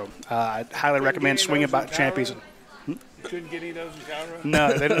had. So I'd highly recommend swinging by Champions. Couldn't get any of those in Cairo?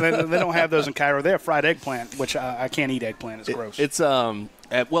 No, they don't have those in Cairo. They have fried eggplant, which I can't eat eggplant. It's gross. It's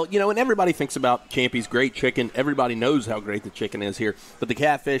well, and everybody thinks about Champy's great chicken. Everybody knows how great the chicken is here. But the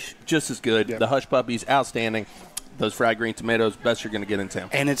catfish, just as good. Yep. The hush puppies, outstanding. Those fried green tomatoes, best you're going to get in town.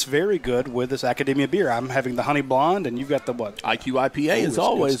 And it's very good with this Academia beer. I'm having the honey blonde, and you've got the what? IQ IPA as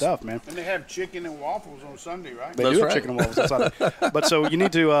always. Good stuff, man. And they have chicken and waffles on Sunday, right? They do have chicken and waffles on Sunday. But so you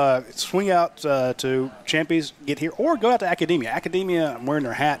need to swing out to Champy's, get here, or go out to Academia. Academia, I'm wearing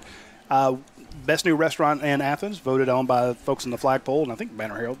their hat. Best new restaurant in Athens, voted on by folks in the flagpole, and I think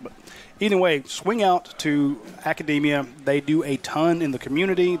Banner Herald. But either way, swing out to Academia. They do a ton in the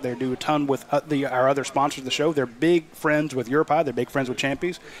community. They do a ton with our other sponsors of the show. They're big friends with Europie. They're big friends with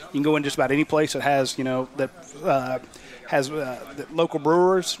Champy's. You can go in just about any place that has, has local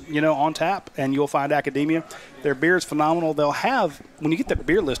brewers, on tap, and you'll find Academia. Their beer is phenomenal. They'll have, when you get the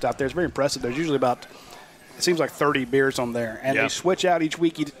beer list out there, it's very impressive. There's usually about, it seems like 30 beers on there, and they switch out each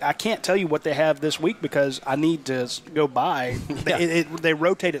week. I can't tell you what they have this week because I need to go by. They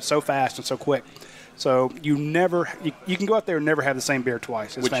rotate it so fast and so quick. So you can go out there and never have the same beer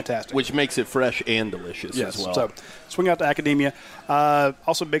twice. It's fantastic. Which makes it fresh and delicious as well. So swing out to Academia.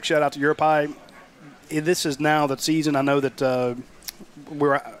 Also, big shout out to Europie. This is now the season. I know that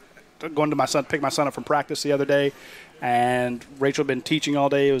we're going to pick my son up from practice the other day, and Rachel had been teaching all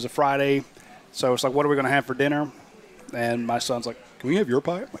day. It was a Friday. So it's like, what are we going to have for dinner? And my son's like, can we have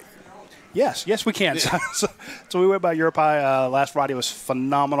Europie? Like, yes, we can. Yeah. So we went by Europie last Friday. It was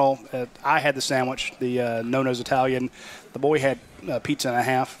phenomenal. I had the sandwich, the Nono's Italian. The boy had pizza and a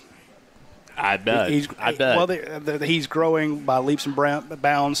half. I bet. I bet. Well, he's growing by leaps and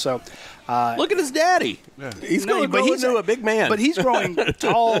bounds. So, look at his daddy. Yeah. He's going to grow into a big man. But he's growing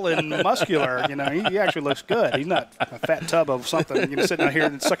tall and muscular. He actually looks good. He's not a fat tub of something, sitting out here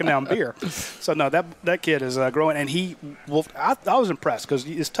and sucking down beer. So, no, that kid is growing. And I was impressed because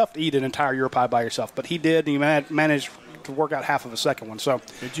it's tough to eat an entire Euro pie by yourself. But he did. He managed to work out half of a second one. So,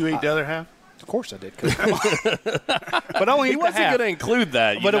 did you eat the other half? Of course I did. But only he wasn't going to include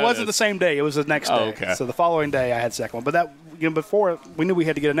that. But it wasn't the same day. It was the next day. Okay. So the following day I had second one. But that before we knew we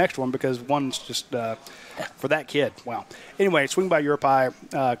had to get an extra one because one's just for that kid. Wow. Anyway, Swing by Your Pie.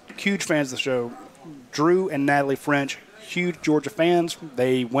 Huge fans of the show. Drew and Natalie French, huge Georgia fans.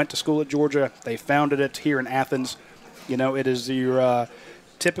 They went to school at Georgia. They founded it here in Athens. It is your not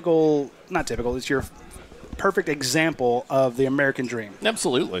typical. It's your perfect example of the American dream.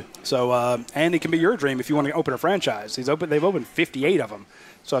 Absolutely. So, and it can be your dream if you want to open a franchise. They've opened 58 of them.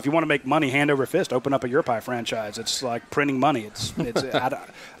 So if you want to make money hand over fist, open up a Your Pie franchise. It's like printing money. It's I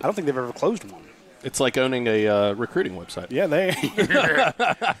don't think they've ever closed one. It's like owning a recruiting website. Yeah, I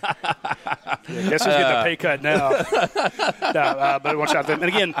guess he's getting a pay cut now. But watch out. And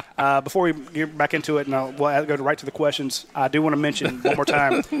again, before we get back into it, and we'll go right to the questions, I do want to mention one more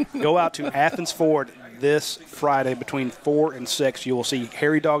time, go out to Athens Ford this Friday between 4 and 6. You will see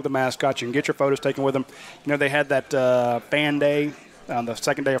Harry Dog the mascot. You can get your photos taken with him. They had that fan day on the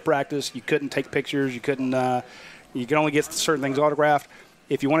second day of practice. You couldn't take pictures. You couldn't. You could only get certain things autographed.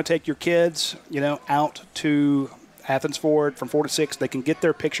 If you want to take your kids, out to Athens Ford from 4 to 6, they can get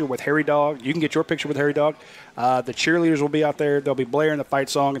their picture with Harry Dog. You can get your picture with Harry Dog. The cheerleaders will be out there. They'll be blaring the fight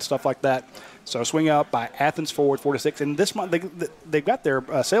song and stuff like that. So swing out by Athens Ford, 4 to 6. And this month, they've got their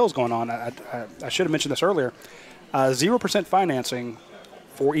sales going on. I should have mentioned this earlier. 0% financing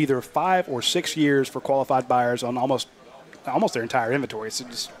for either 5 or 6 years for qualified buyers on almost their entire inventory. It's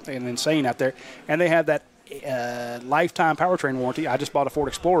just insane out there. And they have that lifetime powertrain warranty. I just bought a Ford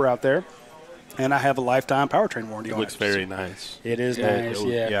Explorer out there, and I have a lifetime powertrain warranty on it. It looks very nice. It is nice,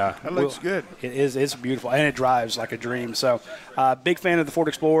 yeah. That looks good. It is. It's beautiful, and it drives like a dream. So, big fan of the Ford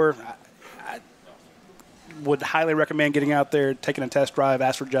Explorer. I would highly recommend getting out there, taking a test drive.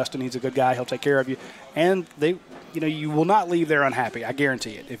 Ask for Justin. He's a good guy. He'll take care of you. And you will not leave there unhappy. I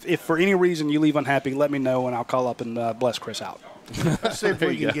guarantee it. If for any reason you leave unhappy, let me know, and I'll call up and bless Chris out. Let's see if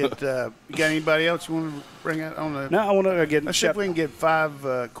we can get. You got anybody else you want to bring out on the? No, I want to get. Let's see if we can get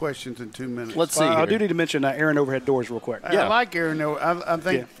 5 questions in 2 minutes. Let's see. I do need to mention Aaron Overhead Doors real quick. I like Aaron. I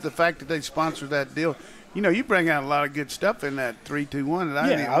think the fact that they sponsored that deal. You bring out a lot of good stuff in that 3-2-1.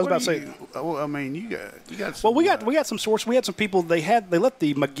 I was about to say. I mean, you got. Some, well, we got some sources. We had some people. They let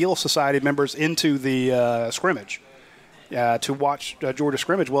the McGill Society members into the scrimmage. To watch Georgia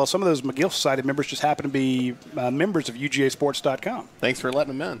scrimmage. Well, some of those McGill Society members just happen to be members of UGASports.com. Thanks for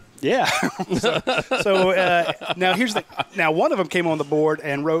letting them in. Yeah. Now one of them came on the board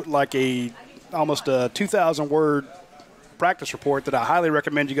and wrote like almost a 2,000-word practice report that I highly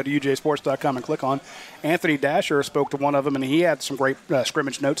recommend you go to UGASports.com and click on. Anthony Dasher spoke to one of them, and he had some great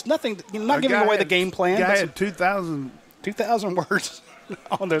scrimmage notes. Nothing, not giving away the game plan. Guy had 2,000 words.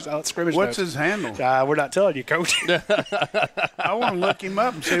 On those scrimmage What's notes. his handle? We're not telling you, Coach. I want to look him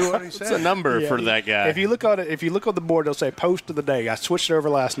up and see what he said. What's a number for that guy? If you look on the board, it'll say post of the day. I switched it over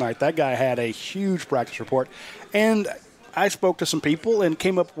last night. That guy had a huge practice report. And I spoke to some people and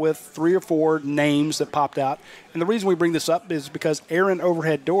came up with 3 or 4 names that popped out. And the reason we bring this up is because Aaron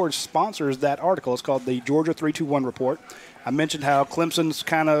Overhead Doors sponsors that article. It's called the Georgia 3-2-1 Report. I mentioned how Clemson's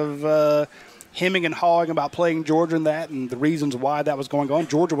kind of hemming and hawing about playing Georgia and the reasons why that was going on.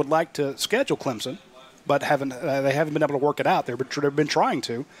 Georgia would like to schedule Clemson, but they haven't been able to work it out. They've been trying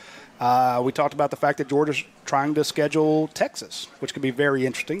to. We talked about the fact that Georgia's trying to schedule Texas, which could be very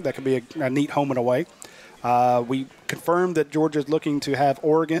interesting. That could be a neat home and away. We confirmed that Georgia's looking to have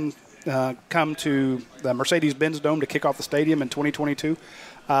Oregon come to the Mercedes-Benz Dome to kick off the stadium in 2022.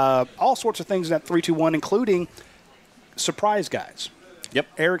 All sorts of things in that 3-2-1, including surprise guys. Yep.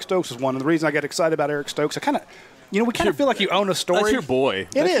 Eric Stokes is one. And the reason I get excited about Eric Stokes, we kind of feel like you own a story. That's your boy.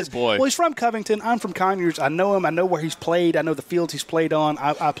 It is. Your boy. Well, he's from Covington. I'm from Conyers. I know him. I know where he's played. I know the fields he's played on.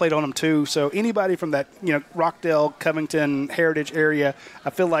 I played on him too. So anybody from that, Rockdale, Covington, Heritage area, I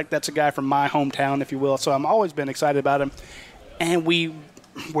feel like that's a guy from my hometown, if you will. So I've always been excited about him. And we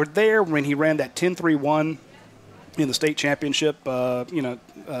were there when he ran that 10-3-1 in the state championship,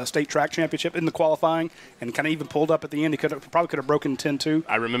 state track championship in the qualifying, and kind of even pulled up at the end. He probably could have broken 10-2.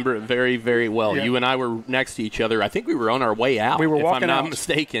 I remember it very, very well. Yeah. You and I were next to each other. I think we were on our way out, we were walking if I'm not out.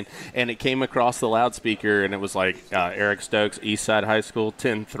 mistaken, and it came across the loudspeaker, and it was like Eric Stokes, Eastside High School,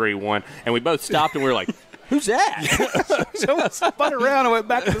 10-3-1, and we both stopped, and we were like, Who's that? So I spun around and went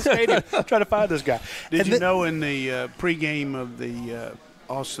back to the stadium trying to find this guy. Did you know in the pregame of the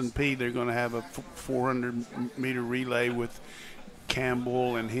Austin Peay they're going to have a 400-meter relay with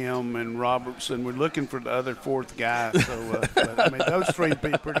Campbell and him and Robertson? We're looking for the other fourth guy. So, but, I mean, those three would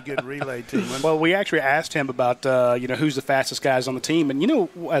be a pretty good relay team. Well, we actually asked him about, who's the fastest guys on the team. And,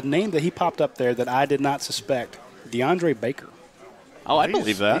 a name that he popped up there that I did not suspect, DeAndre Baker. Oh, I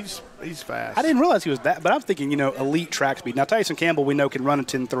believe that. He's fast. I didn't realize he was that, but I'm thinking, elite track speed. Now, Tyson Campbell, we know, can run a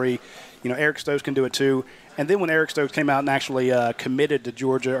 10.3. Eric Stokes can do it too. And then when Eric Stokes came out and actually committed to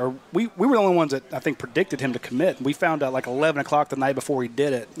Georgia, or we were the only ones that I think predicted him to commit. We found out like 11 o'clock the night before he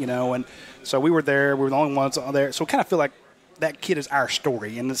did it, and so we were there. We were the only ones there. So I kind of feel like that kid is our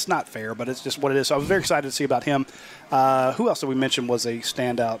story, and it's not fair, but it's just what it is. So I was very excited to see about him. Who else did we mention was a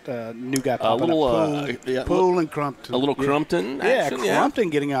standout new guy popping up? Poole and Crumpton. A little Crumpton action, Crumpton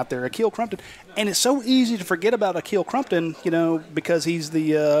getting out there, Akil Crumpton. And it's so easy to forget about Akil Crumpton, because he's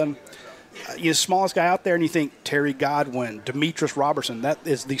the smallest guy out there, and you think Terry Godwin, Demetrius Robertson, that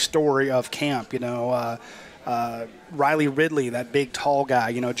is the story of camp, Riley Ridley, that big tall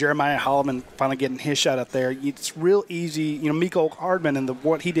guy, Jeremiah Holloman finally getting his shot up there. It's real easy, Miko Hardman and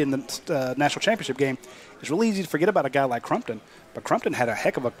what he did in the national championship game. It's really easy to forget about a guy like Crumpton, but Crumpton had a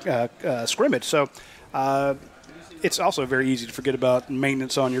heck of a scrimmage. So it's also very easy to forget about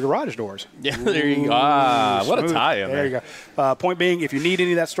maintenance on your garage doors. Yeah, there you go. What a tie-in. There you go. Point being, if you need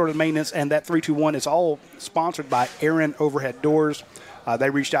any of that sort of maintenance and that 321, it's all sponsored by Aaron Overhead Doors. They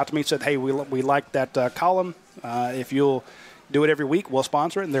reached out to me and said, hey, we like that column. If you'll do it every week, we'll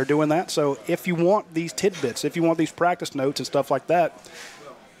sponsor it, and they're doing that. So if you want these tidbits, if you want these practice notes and stuff like that,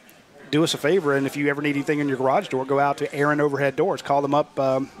 do us a favor, and if you ever need anything in your garage door, go out to Aaron Overhead Doors. Call them up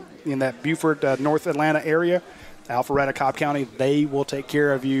in that Beaufort, North Atlanta area, Alpharetta, Cobb County. They will take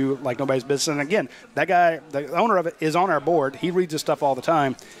care of you like nobody's business. And again, that guy, the owner of it, is on our board. He reads this stuff all the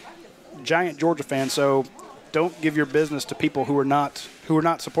time. Giant Georgia fan, so don't give your business to people who are not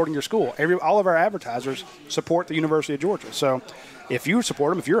supporting your school. All of our advertisers support the University of Georgia. So if you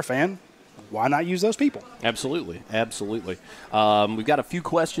support them, if you're a fan, why not use those people? Absolutely. We've got a few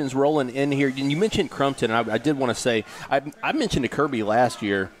questions rolling in here. You mentioned Crumpton. I did want to say, I mentioned to Kirby last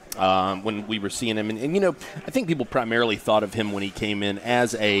year when we were seeing him. And I think people primarily thought of him when he came in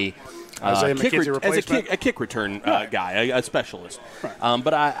as a kick return guy, a specialist. Right.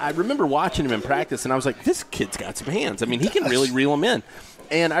 But I remember watching him in practice, and I was like, this kid's got some hands. I mean, he can really reel them in.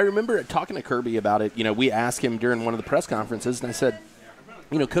 And I remember talking to Kirby about it. We asked him during one of the press conferences, and I said,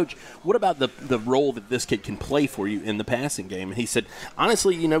 Coach, what about the role that this kid can play for you in the passing game? And he said,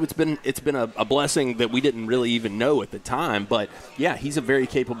 honestly, it's been a blessing that we didn't really even know at the time. But, yeah, he's a very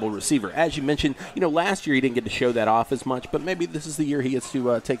capable receiver. As you mentioned, last year he didn't get to show that off as much, but maybe this is the year he gets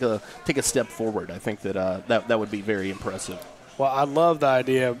to take a step forward. I think that would be very impressive. Well, I love the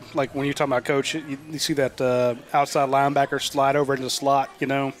idea. Like when you're talking about Coach, you see that outside linebacker slide over into the slot,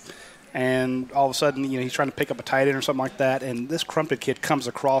 and all of a sudden, he's trying to pick up a tight end or something like that, and this Crumpton kid comes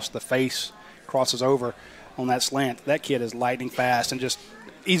across the face, crosses over on that slant. That kid is lightning fast, and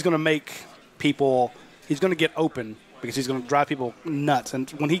he's going to make people – he's going to get open because he's going to drive people nuts. And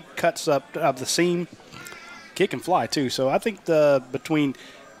when he cuts up the seam, kid can fly too. So I think between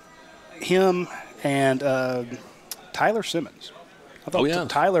him and Tyler Simmons, I thought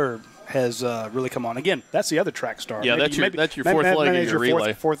Tyler – has really come on. Again, that's the other track star. Yeah, that's your fourth leg of your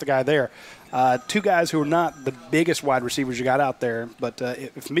relay. Fourth guy there. Two guys who are not the biggest wide receivers you got out there, but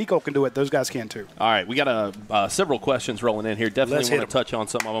if Miko can do it, those guys can too. All right, we got several questions rolling in here. Definitely want to touch on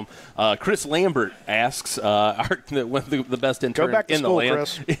some of them. Chris Lambert asks, the best intern Go back to in school, the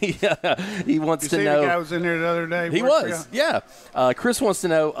land. Chris. He wants to know. The guy was in there the other day. He was, yeah. Chris wants to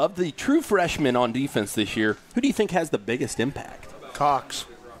know, of the true freshmen on defense this year, who do you think has the biggest impact? Cox.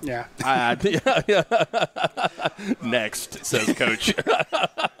 Yeah. Next, says Coach.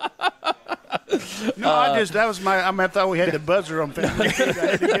 No, I thought we had the buzzer on family. I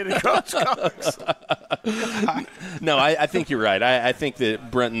had to get it Coach Cox. No, I think you're right. I think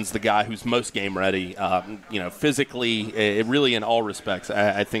that Brenton's the guy who's most game ready. Physically, really in all respects.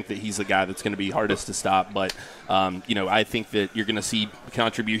 I think that he's the guy that's going to be hardest to stop. But I think that you're going to see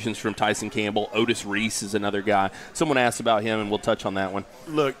contributions from Tyson Campbell. Otis Reese is another guy. Someone asked about him, and we'll touch on that one.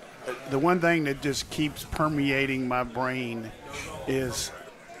 Look, the one thing that just keeps permeating my brain is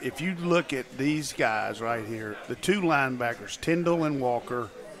if you look at these guys right here, the two linebackers, Tyndall and Walker,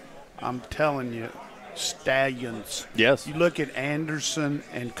 I'm telling you, stallions. Yes. You look at Anderson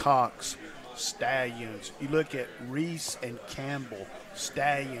and Cox, stallions. You look at Reese and Campbell,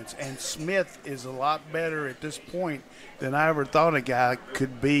 stallions. And Smith is a lot better at this point than I ever thought a guy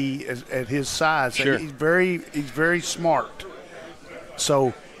could be at his size. Sure. He's very smart.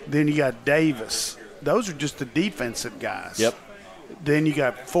 So then you got Davis. Those are just the defensive guys. Yep. Then you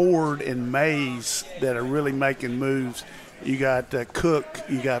got Ford and Mays that are really making moves. You got Cook.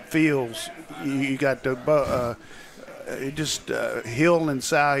 You got Fields. You got the Hill and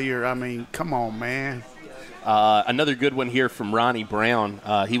Salyer. I mean, come on, man. Another good one here from Ronnie Brown.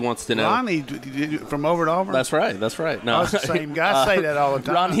 He wants to know. Ronnie from over at Auburn? That's right. No, it's the same guy. I say that all the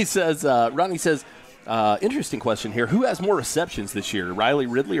time. Ronnie says, interesting question here. Who has more receptions this year, Riley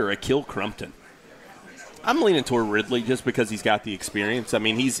Ridley or Akil Crumpton? I'm leaning toward Ridley just because he's got the experience. I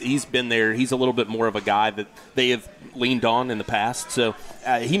mean, he's been there. He's a little bit more of a guy that they have leaned on in the past. So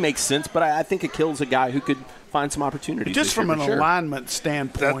he makes sense. But I think Akil's a guy who could find some opportunities. Just from an alignment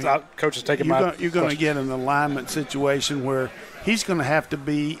standpoint, Coach is taking you're going to get an alignment situation where he's going to have to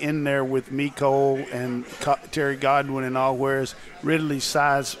be in there with Mecole and Terry Godwin and all, whereas Ridley's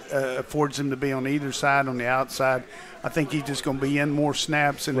size affords him to be on either side, on the outside. I think he's just going to be in more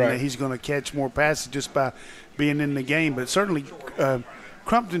snaps and he's going to catch more passes just by being in the game. But certainly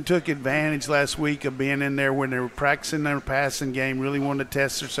Crumpton took advantage last week of being in there when they were practicing their passing game, really wanted to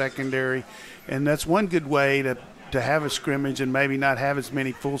test their secondary. And that's one good way to have a scrimmage and maybe not have as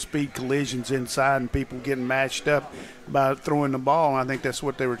many full-speed collisions inside and people getting matched up by throwing the ball. And I think that's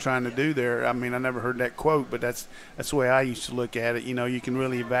what they were trying to do there. I mean, I never heard that quote, but that's the way I used to look at it. You know, you can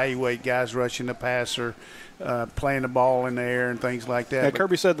really evaluate guys rushing the passer, playing the ball in the air and things like that. Yeah,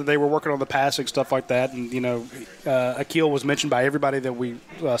 Kirby said that they were working on the passing, stuff like that. And, you know, Akil was mentioned by everybody that we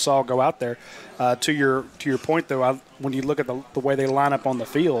saw go out there. To your point, though, when you look at the way they line up on the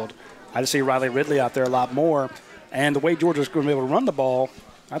field, I just see Riley Ridley out there a lot more. And the way Georgia's going to be able to run the ball,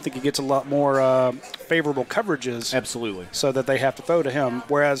 I think he gets a lot more favorable coverages. Absolutely. So that they have to throw to him.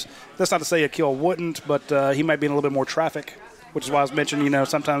 Whereas that's not to say Akil wouldn't, but he might be in a little bit more traffic, which is why I was mentioning, you know,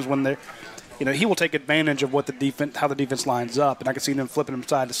 sometimes when they're, you know, he will take advantage of what how the defense lines up, and I can see them flipping them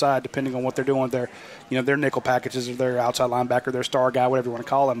side to side depending on what they're doing. Their nickel packages or their outside linebacker, their star guy, whatever you want to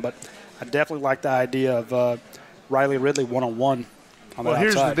call him. But I definitely like the idea of Riley Ridley one-on-one. Well,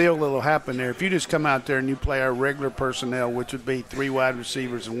 here's the deal that will happen there. If you just come out there and you play our regular personnel, which would be 3 wide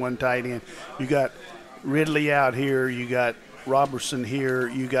receivers and 1 tight end, you got Ridley out here, you got Robertson here,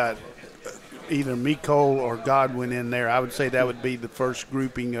 you got either Mecole or Godwin in there. I would say that would be the first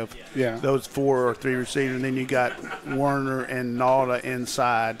grouping of those 4 or 3 receivers. And then you got Werner and Nauta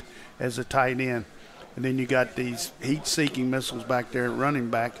inside as a tight end. And then you got these heat-seeking missiles back there at running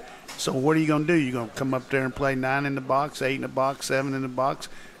back. So what are you going to do? You're going to come up there and play 9 in the box, 8 in the box, 7 in the box,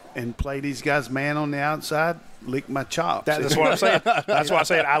 and play these guys man on the outside? Lick my chops. That's what I'm saying. That's what I'm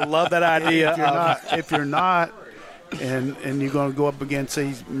saying. I love that idea. If you're not, and you're going to go up against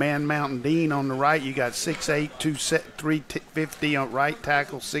these man Mountain Dean on the right, you got 6'8", 350 on right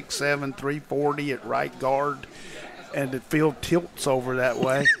tackle, 6'7", 340 at right guard, and the field tilts over that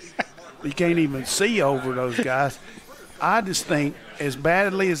way. You can't even see over those guys. I just think, as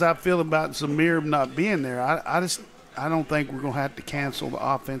badly as I feel about Zamir not being there, I don't think we're going to have to cancel the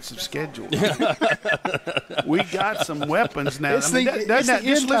offensive schedule. We got some weapons now. Listen to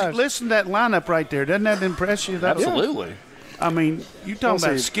that lineup right there. Doesn't that impress you? Absolutely. I mean, you're talking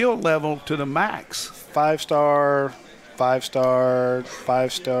about skill level to the max. 5-star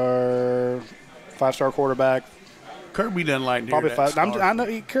quarterback. Kirby doesn't like probably 5. I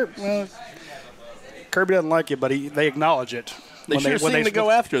know Kirby doesn't like it, but they acknowledge it. They sure seem to go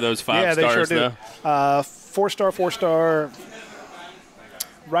after those 5 stars. Yeah, they sure do. Though. 4-star.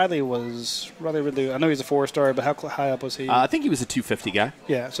 Riley Ridley. I know he's a 4-star, but how high up was he? I think he was a 250 guy.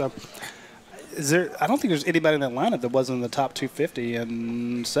 Yeah. So, I don't think there's anybody in that lineup that wasn't in the top 250,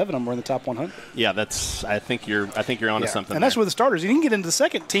 and 7 of them were in the top 100. Yeah, I think you're onto something. And that's with the starters. You can get into the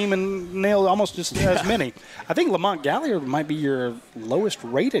second team and nail almost just as many. I think Lamont Galliard might be your lowest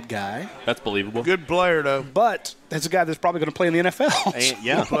rated guy. That's believable. Good player though, but it's a guy that's probably going to play in the NFL.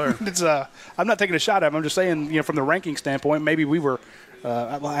 Yeah, I'm not taking a shot at him. I'm just saying, from the ranking standpoint, maybe we were.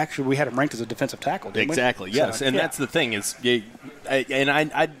 Actually, we had him ranked as a defensive tackle, didn't we? Exactly, yes. So, and that's the thing is, and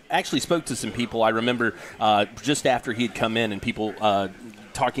I actually spoke to some people. I remember just after he had come in and people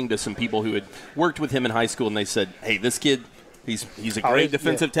talking to some people who had worked with him in high school, and they said, hey, this kid, he's a great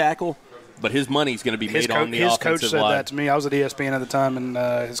defensive tackle, but his money's going to be made on the offensive line. His coach said that to me. I was at ESPN at the time, and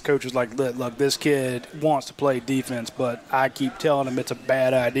his coach was like, look, this kid wants to play defense, but I keep telling him it's a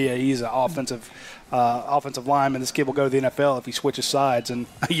bad idea. He's an offensive offensive lineman. This kid will go to the NFL if he switches sides, and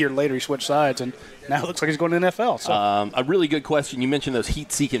a year later he switched sides, and now it looks like he's going to the NFL. So. A really good question. You mentioned those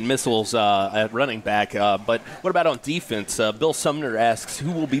heat-seeking missiles at running back, but what about on defense? Bill Sumner asks,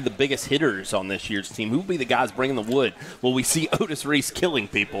 who will be the biggest hitters on this year's team? Who will be the guys bringing the wood? Will we see Otis Reese killing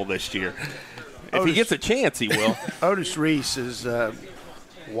people this year? If he gets a chance, he will. Otis Reese is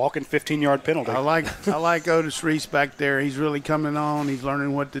walking 15-yard penalty. I like Otis Reese back there. He's really coming on. He's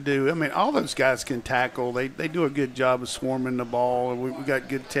learning what to do. I mean, all those guys can tackle. They do a good job of swarming the ball. We got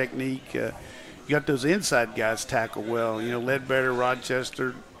good technique. You got those inside guys tackle well. You know, Ledbetter,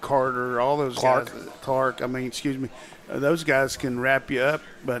 Rochester, Carter, all those guys. Clark. I mean, excuse me. Those guys can wrap you up,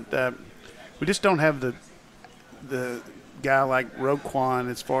 but we just don't have the guy like Roquan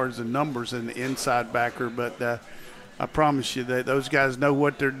as far as the numbers and the inside backer. But I promise you that those guys know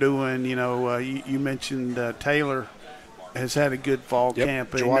what they're doing. You know, you mentioned Taylor has had a good fall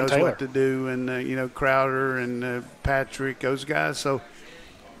camp. And he knows what to do. And, you know, Crowder and Patrick, those guys. So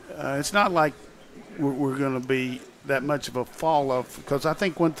it's not like we're going to be that much of a fall-off, because I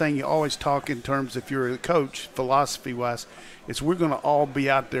think one thing you always talk in terms, if you're a coach, philosophy-wise, is we're going to all be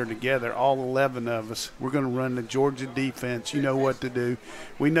out there together, all 11 of us. We're going to run the Georgia defense. You know what to do.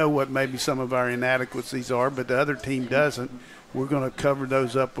 We know what maybe some of our inadequacies are, but the other team doesn't. We're going to cover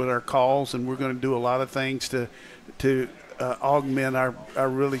those up with our calls, and we're going to do a lot of things to augment our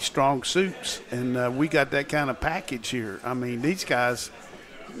really strong suits. And we got that kind of package here. I mean, these guys –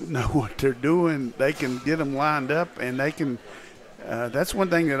 know what they're doing. They can get them lined up, and they can that's one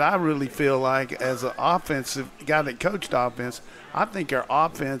thing that I really feel like as an offensive guy that coached offense, I think our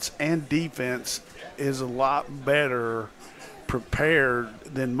offense and defense is a lot better prepared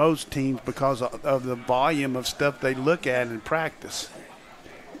than most teams because of the volume of stuff they look at in practice.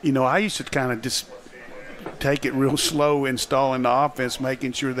 You know, I used to kind of just take it real slow installing the offense,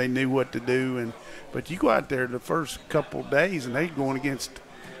 making sure they knew what to do. But you go out there the first couple of days, and they're going against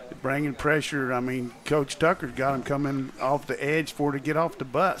bringing pressure. I mean, Coach Tucker's got them coming off the edge to get off the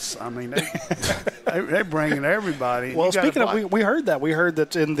bus. I mean, they're bringing everybody. Well, speaking of, we heard that. We heard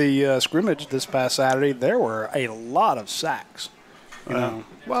that in the scrimmage this past Saturday, there were a lot of sacks. You know.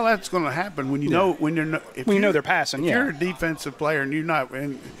 Well, that's going to happen when you know they're passing. If you're a defensive player and you're not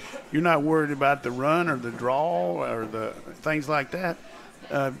worried about the run or the draw or the things like that.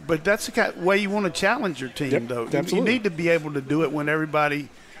 But that's the kind of way you want to challenge your team, though. Absolutely. You need to be able to do it when everybody.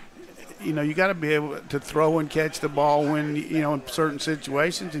 You know, you got to be able to throw and catch the ball when, you know, in certain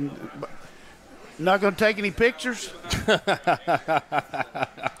situations. And not going to take any pictures?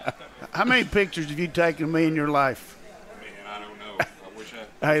 How many pictures have you taken of me in your life? Man, I don't know. I wish I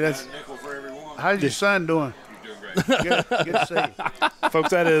had a nickel for every one. How's your son doing? He's doing great. Good to see you.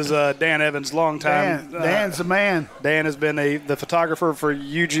 Folks, that is Dan Evans, long time. Dan's the man. Dan has been the photographer for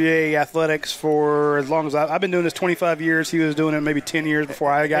UGA Athletics for as long as I've been doing this 25 years. He was doing it maybe 10 years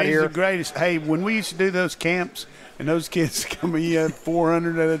before I got here. He's the greatest. Hey, when we used to do those camps and those kids come in, you had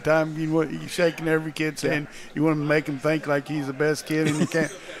 400 at a time, you shaking every kid's hand. You want to make him think like he's the best kid, and you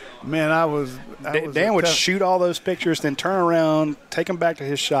can't. Man, Dan would shoot all those pictures, then turn around, take them back to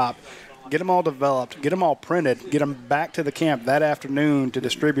his shop, get them all developed, get them all printed, get them back to the camp that afternoon to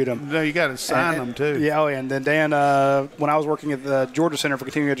distribute them. No, you got to sign them too. Yeah, and then Dan, when I was working at the Georgia Center for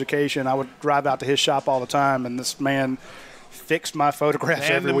Continuing Education, I would drive out to his shop all the time, and this man fixed my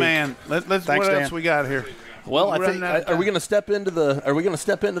photographs every week. Man, let's. Thanks, what else Dan. we got here? Well, I think are we going to step into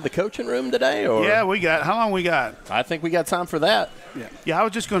the coaching room today? Or yeah, we got. How long we got? I think we got time for that. Yeah. I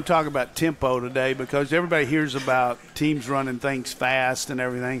was just going to talk about tempo today because everybody hears about teams running things fast and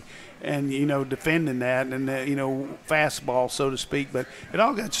everything, and you know defending that and you know fastball so to speak. But it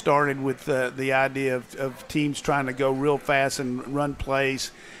all got started with the idea of teams trying to go real fast and run plays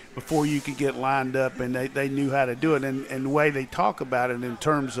before you could get lined up, and they knew how to do it. And the way they talk about it in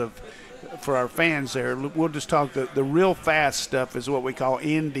terms of. For our fans there, we'll just talk the real fast stuff is what we call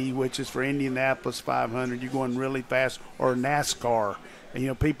Indy, which is for Indianapolis 500. You're going really fast, or NASCAR. And, you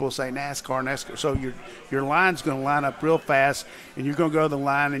know, people say NASCAR. So your line's going to line up real fast, and you're going to go to the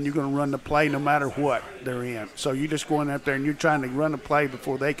line, and you're going to run the play no matter what they're in. So you're just going up there, and you're trying to run the play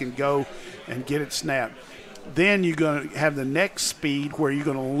before they can go and get it snapped. Then you're going to have the next speed where you're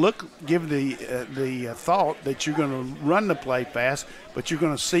going to give the thought that you're going to run the play fast, but you're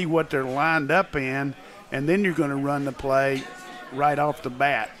going to see what they're lined up in, and then you're going to run the play right off the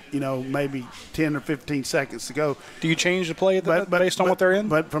bat, maybe 10 or 15 seconds to go. Do you change the play based on what they're in?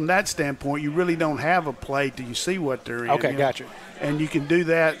 But from that standpoint, you really don't have a play till you see what they're in. Okay, gotcha. And you can do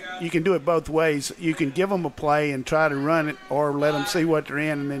that. You can do it both ways. You can give them a play and try to run it, or let them see what they're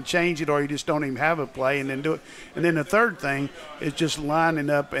in and then change it, or you just don't even have a play and then do it. And then the third thing is just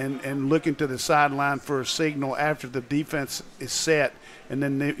lining up and looking to the sideline for a signal after the defense is set. And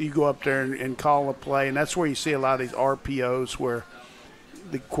then you go up there and call a play. And that's where you see a lot of these RPOs where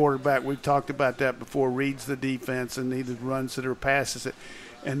the quarterback, we've talked about that before, reads the defense and either runs it or passes it.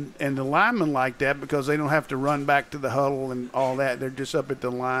 And the linemen like that because they don't have to run back to the huddle and all that. They're just up at the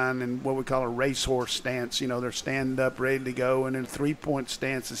line in what we call a racehorse stance. They're standing up, ready to go, and then 3-point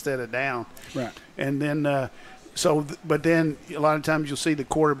stance instead of down. Right. And then but then a lot of times you'll see the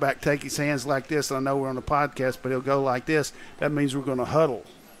quarterback take his hands like this. And I know we're on the podcast, but he'll go like this. That means we're going to huddle.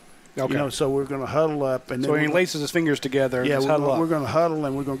 Okay. So we're going to huddle up. And so then he laces his fingers together. Yeah, and we're going to huddle,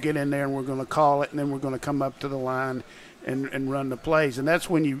 and we're going to get in there, and we're going to call it, and then we're going to come up to the line and run the plays. And that's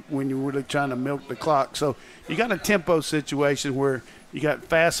when you're really trying to milk the clock. So you got a tempo situation where you got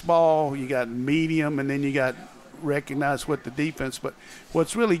fastball, you got medium, and then you got recognize what the defense. But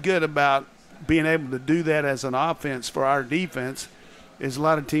what's really good about being able to do that as an offense for our defense is a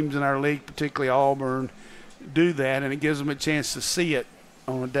lot of teams in our league, particularly Auburn, do that, and it gives them a chance to see it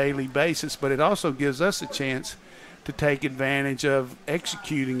on a daily basis. But it also gives us a chance to take advantage of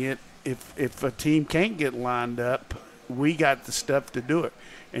executing it. If a team can't get lined up, we got the stuff to do it.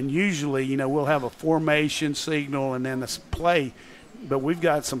 And usually, we'll have a formation signal and then a play, but we've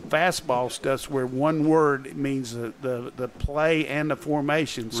got some fastball stuff where one word means the play and the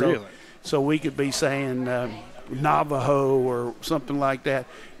formation. Really? So we could be saying Navajo or something like that,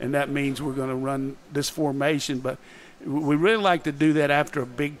 and that means we're going to run this formation. But we really like to do that after a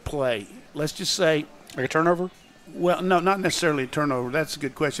big play. Let's just say – like a turnover? Well, no, not necessarily a turnover. That's a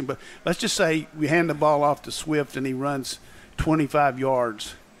good question. But let's just say we hand the ball off to Swift and he runs 25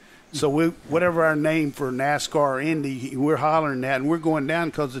 yards. So whatever our name for NASCAR or Indy, we're hollering that, and we're going down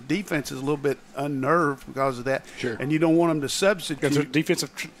because the defense is a little bit unnerved because of that. Sure. And you don't want them to substitute. Because the defensive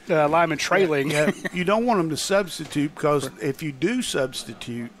lineman trailing. Yeah, you don't want them to substitute because if you do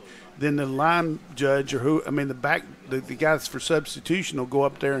substitute, then the line judge the guys for substitution will go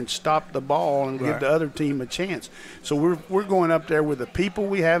up there and stop the ball and give the other team a chance. So we're going up there with the people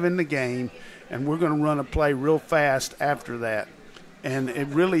we have in the game, and we're going to run a play real fast after that. And it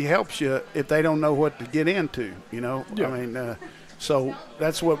really helps you if they don't know what to get into, Yeah. So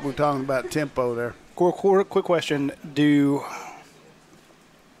that's what we're talking about, tempo there. Quick question.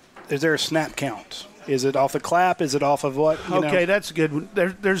 Is there a snap count? Is it off the clap? Is it off of what? Okay, that's a good one.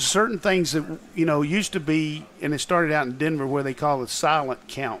 There's certain things that, used to be, and it started out in Denver where they call it silent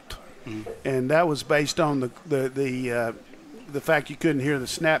count. Mm-hmm. And that was based on the fact you couldn't hear the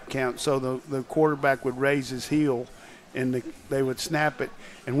snap count. So the quarterback would raise his heel and they would snap it.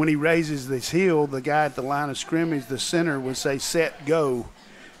 And when he raises his heel, the guy at the line of scrimmage, the center, would say, set, go,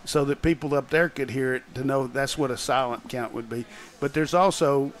 so that people up there could hear it to know that's what a silent count would be. But there's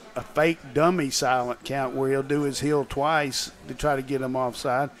also a fake dummy silent count where he'll do his heel twice to try to get him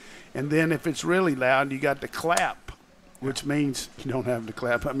offside. And then if it's really loud, you got the clap, which means you don't have to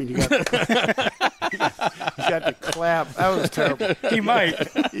clap. I mean, you got the clap. That was terrible. He might.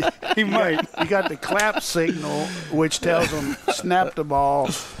 You got the clap signal, which tells them snap the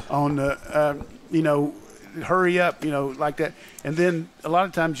ball on the, hurry up, like that. And then a lot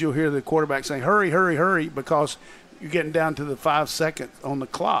of times you'll hear the quarterback saying, hurry, hurry, hurry, because you're getting down to the 5 seconds on the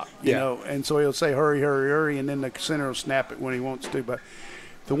clock, you know. And so he'll say, hurry, hurry, hurry, and then the center will snap it when he wants to. But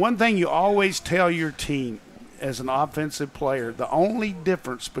the one thing you always tell your team as an offensive player, the only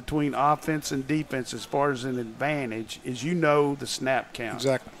difference between offense and defense as far as an advantage is the snap count.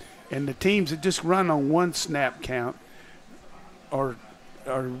 Exactly. And the teams that just run on one snap count are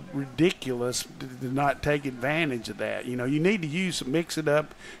ridiculous to not take advantage of that. You need to mix it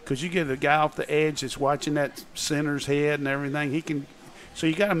up because you get a guy off the edge that's watching that center's head and everything. So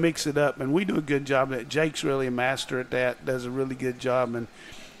you got to mix it up, and we do a good job of that. Jake's really a master at that, does a really good job. And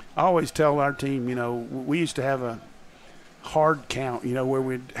I always tell our team, we used to have a hard count, where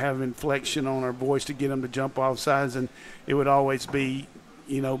we'd have inflection on our voice to get them to jump off sides, and it would always be,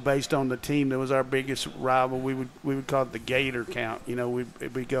 based on the team that was our biggest rival. We would call it the Gator count.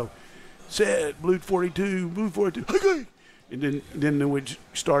 We'd go, set, blue 42, okay. And then we'd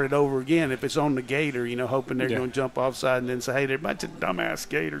start it over again if it's on the Gator, hoping they're going to jump offside, and then say, hey, they're a bunch of dumbass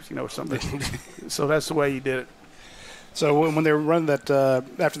Gators, something. So that's the way you did it. So when they run that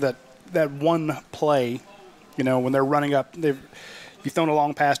after that one play, when they're running up, you've thrown a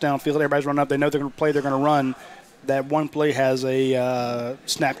long pass downfield, everybody's running up, they know they're going to play, they're going to run. that one play has a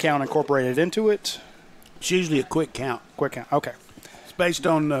snap count incorporated into it? It's usually a quick count. Quick count. Okay. It's based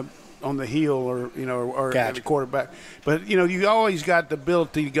on the heel or Gotcha. the quarterback. But, you always got the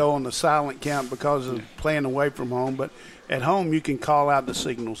ability to go on the silent count because of playing away from home. But at home, you can call out the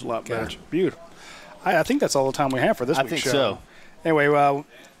signals a lot better. Gotcha. Beautiful. I think that's all the time we have for this week's show. I think so. Anyway,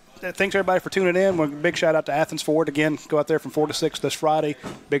 thanks everybody for tuning in. Big shout out to Athens Ford. Again, go out there from 4 to 6 this Friday.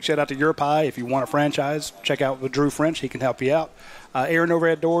 Big shout out to Your Pie. If you want a franchise, check out with Drew French. He can help you out. Aaron over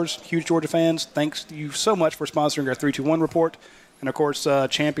at Doors, huge Georgia fans. Thanks to you so much for sponsoring our 321 report. And, of course,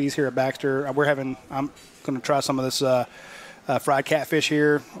 Champies here at Baxter. I'm going to try some of this fried catfish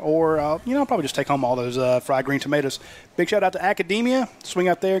here. Or, I'll probably just take home all those fried green tomatoes. Big shout out to Academia. Swing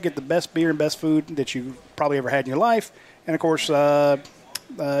out there, get the best beer and best food that you probably ever had in your life. And, of course,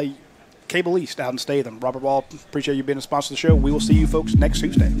 Cable East out in Statham. Robert Wall, appreciate you being a sponsor of the show. We will see you folks next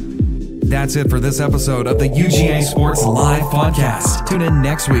Tuesday. That's it for this episode of the UGA Sports Live Podcast. Tune in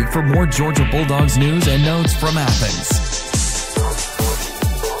next week for more Georgia Bulldogs news and notes from Athens.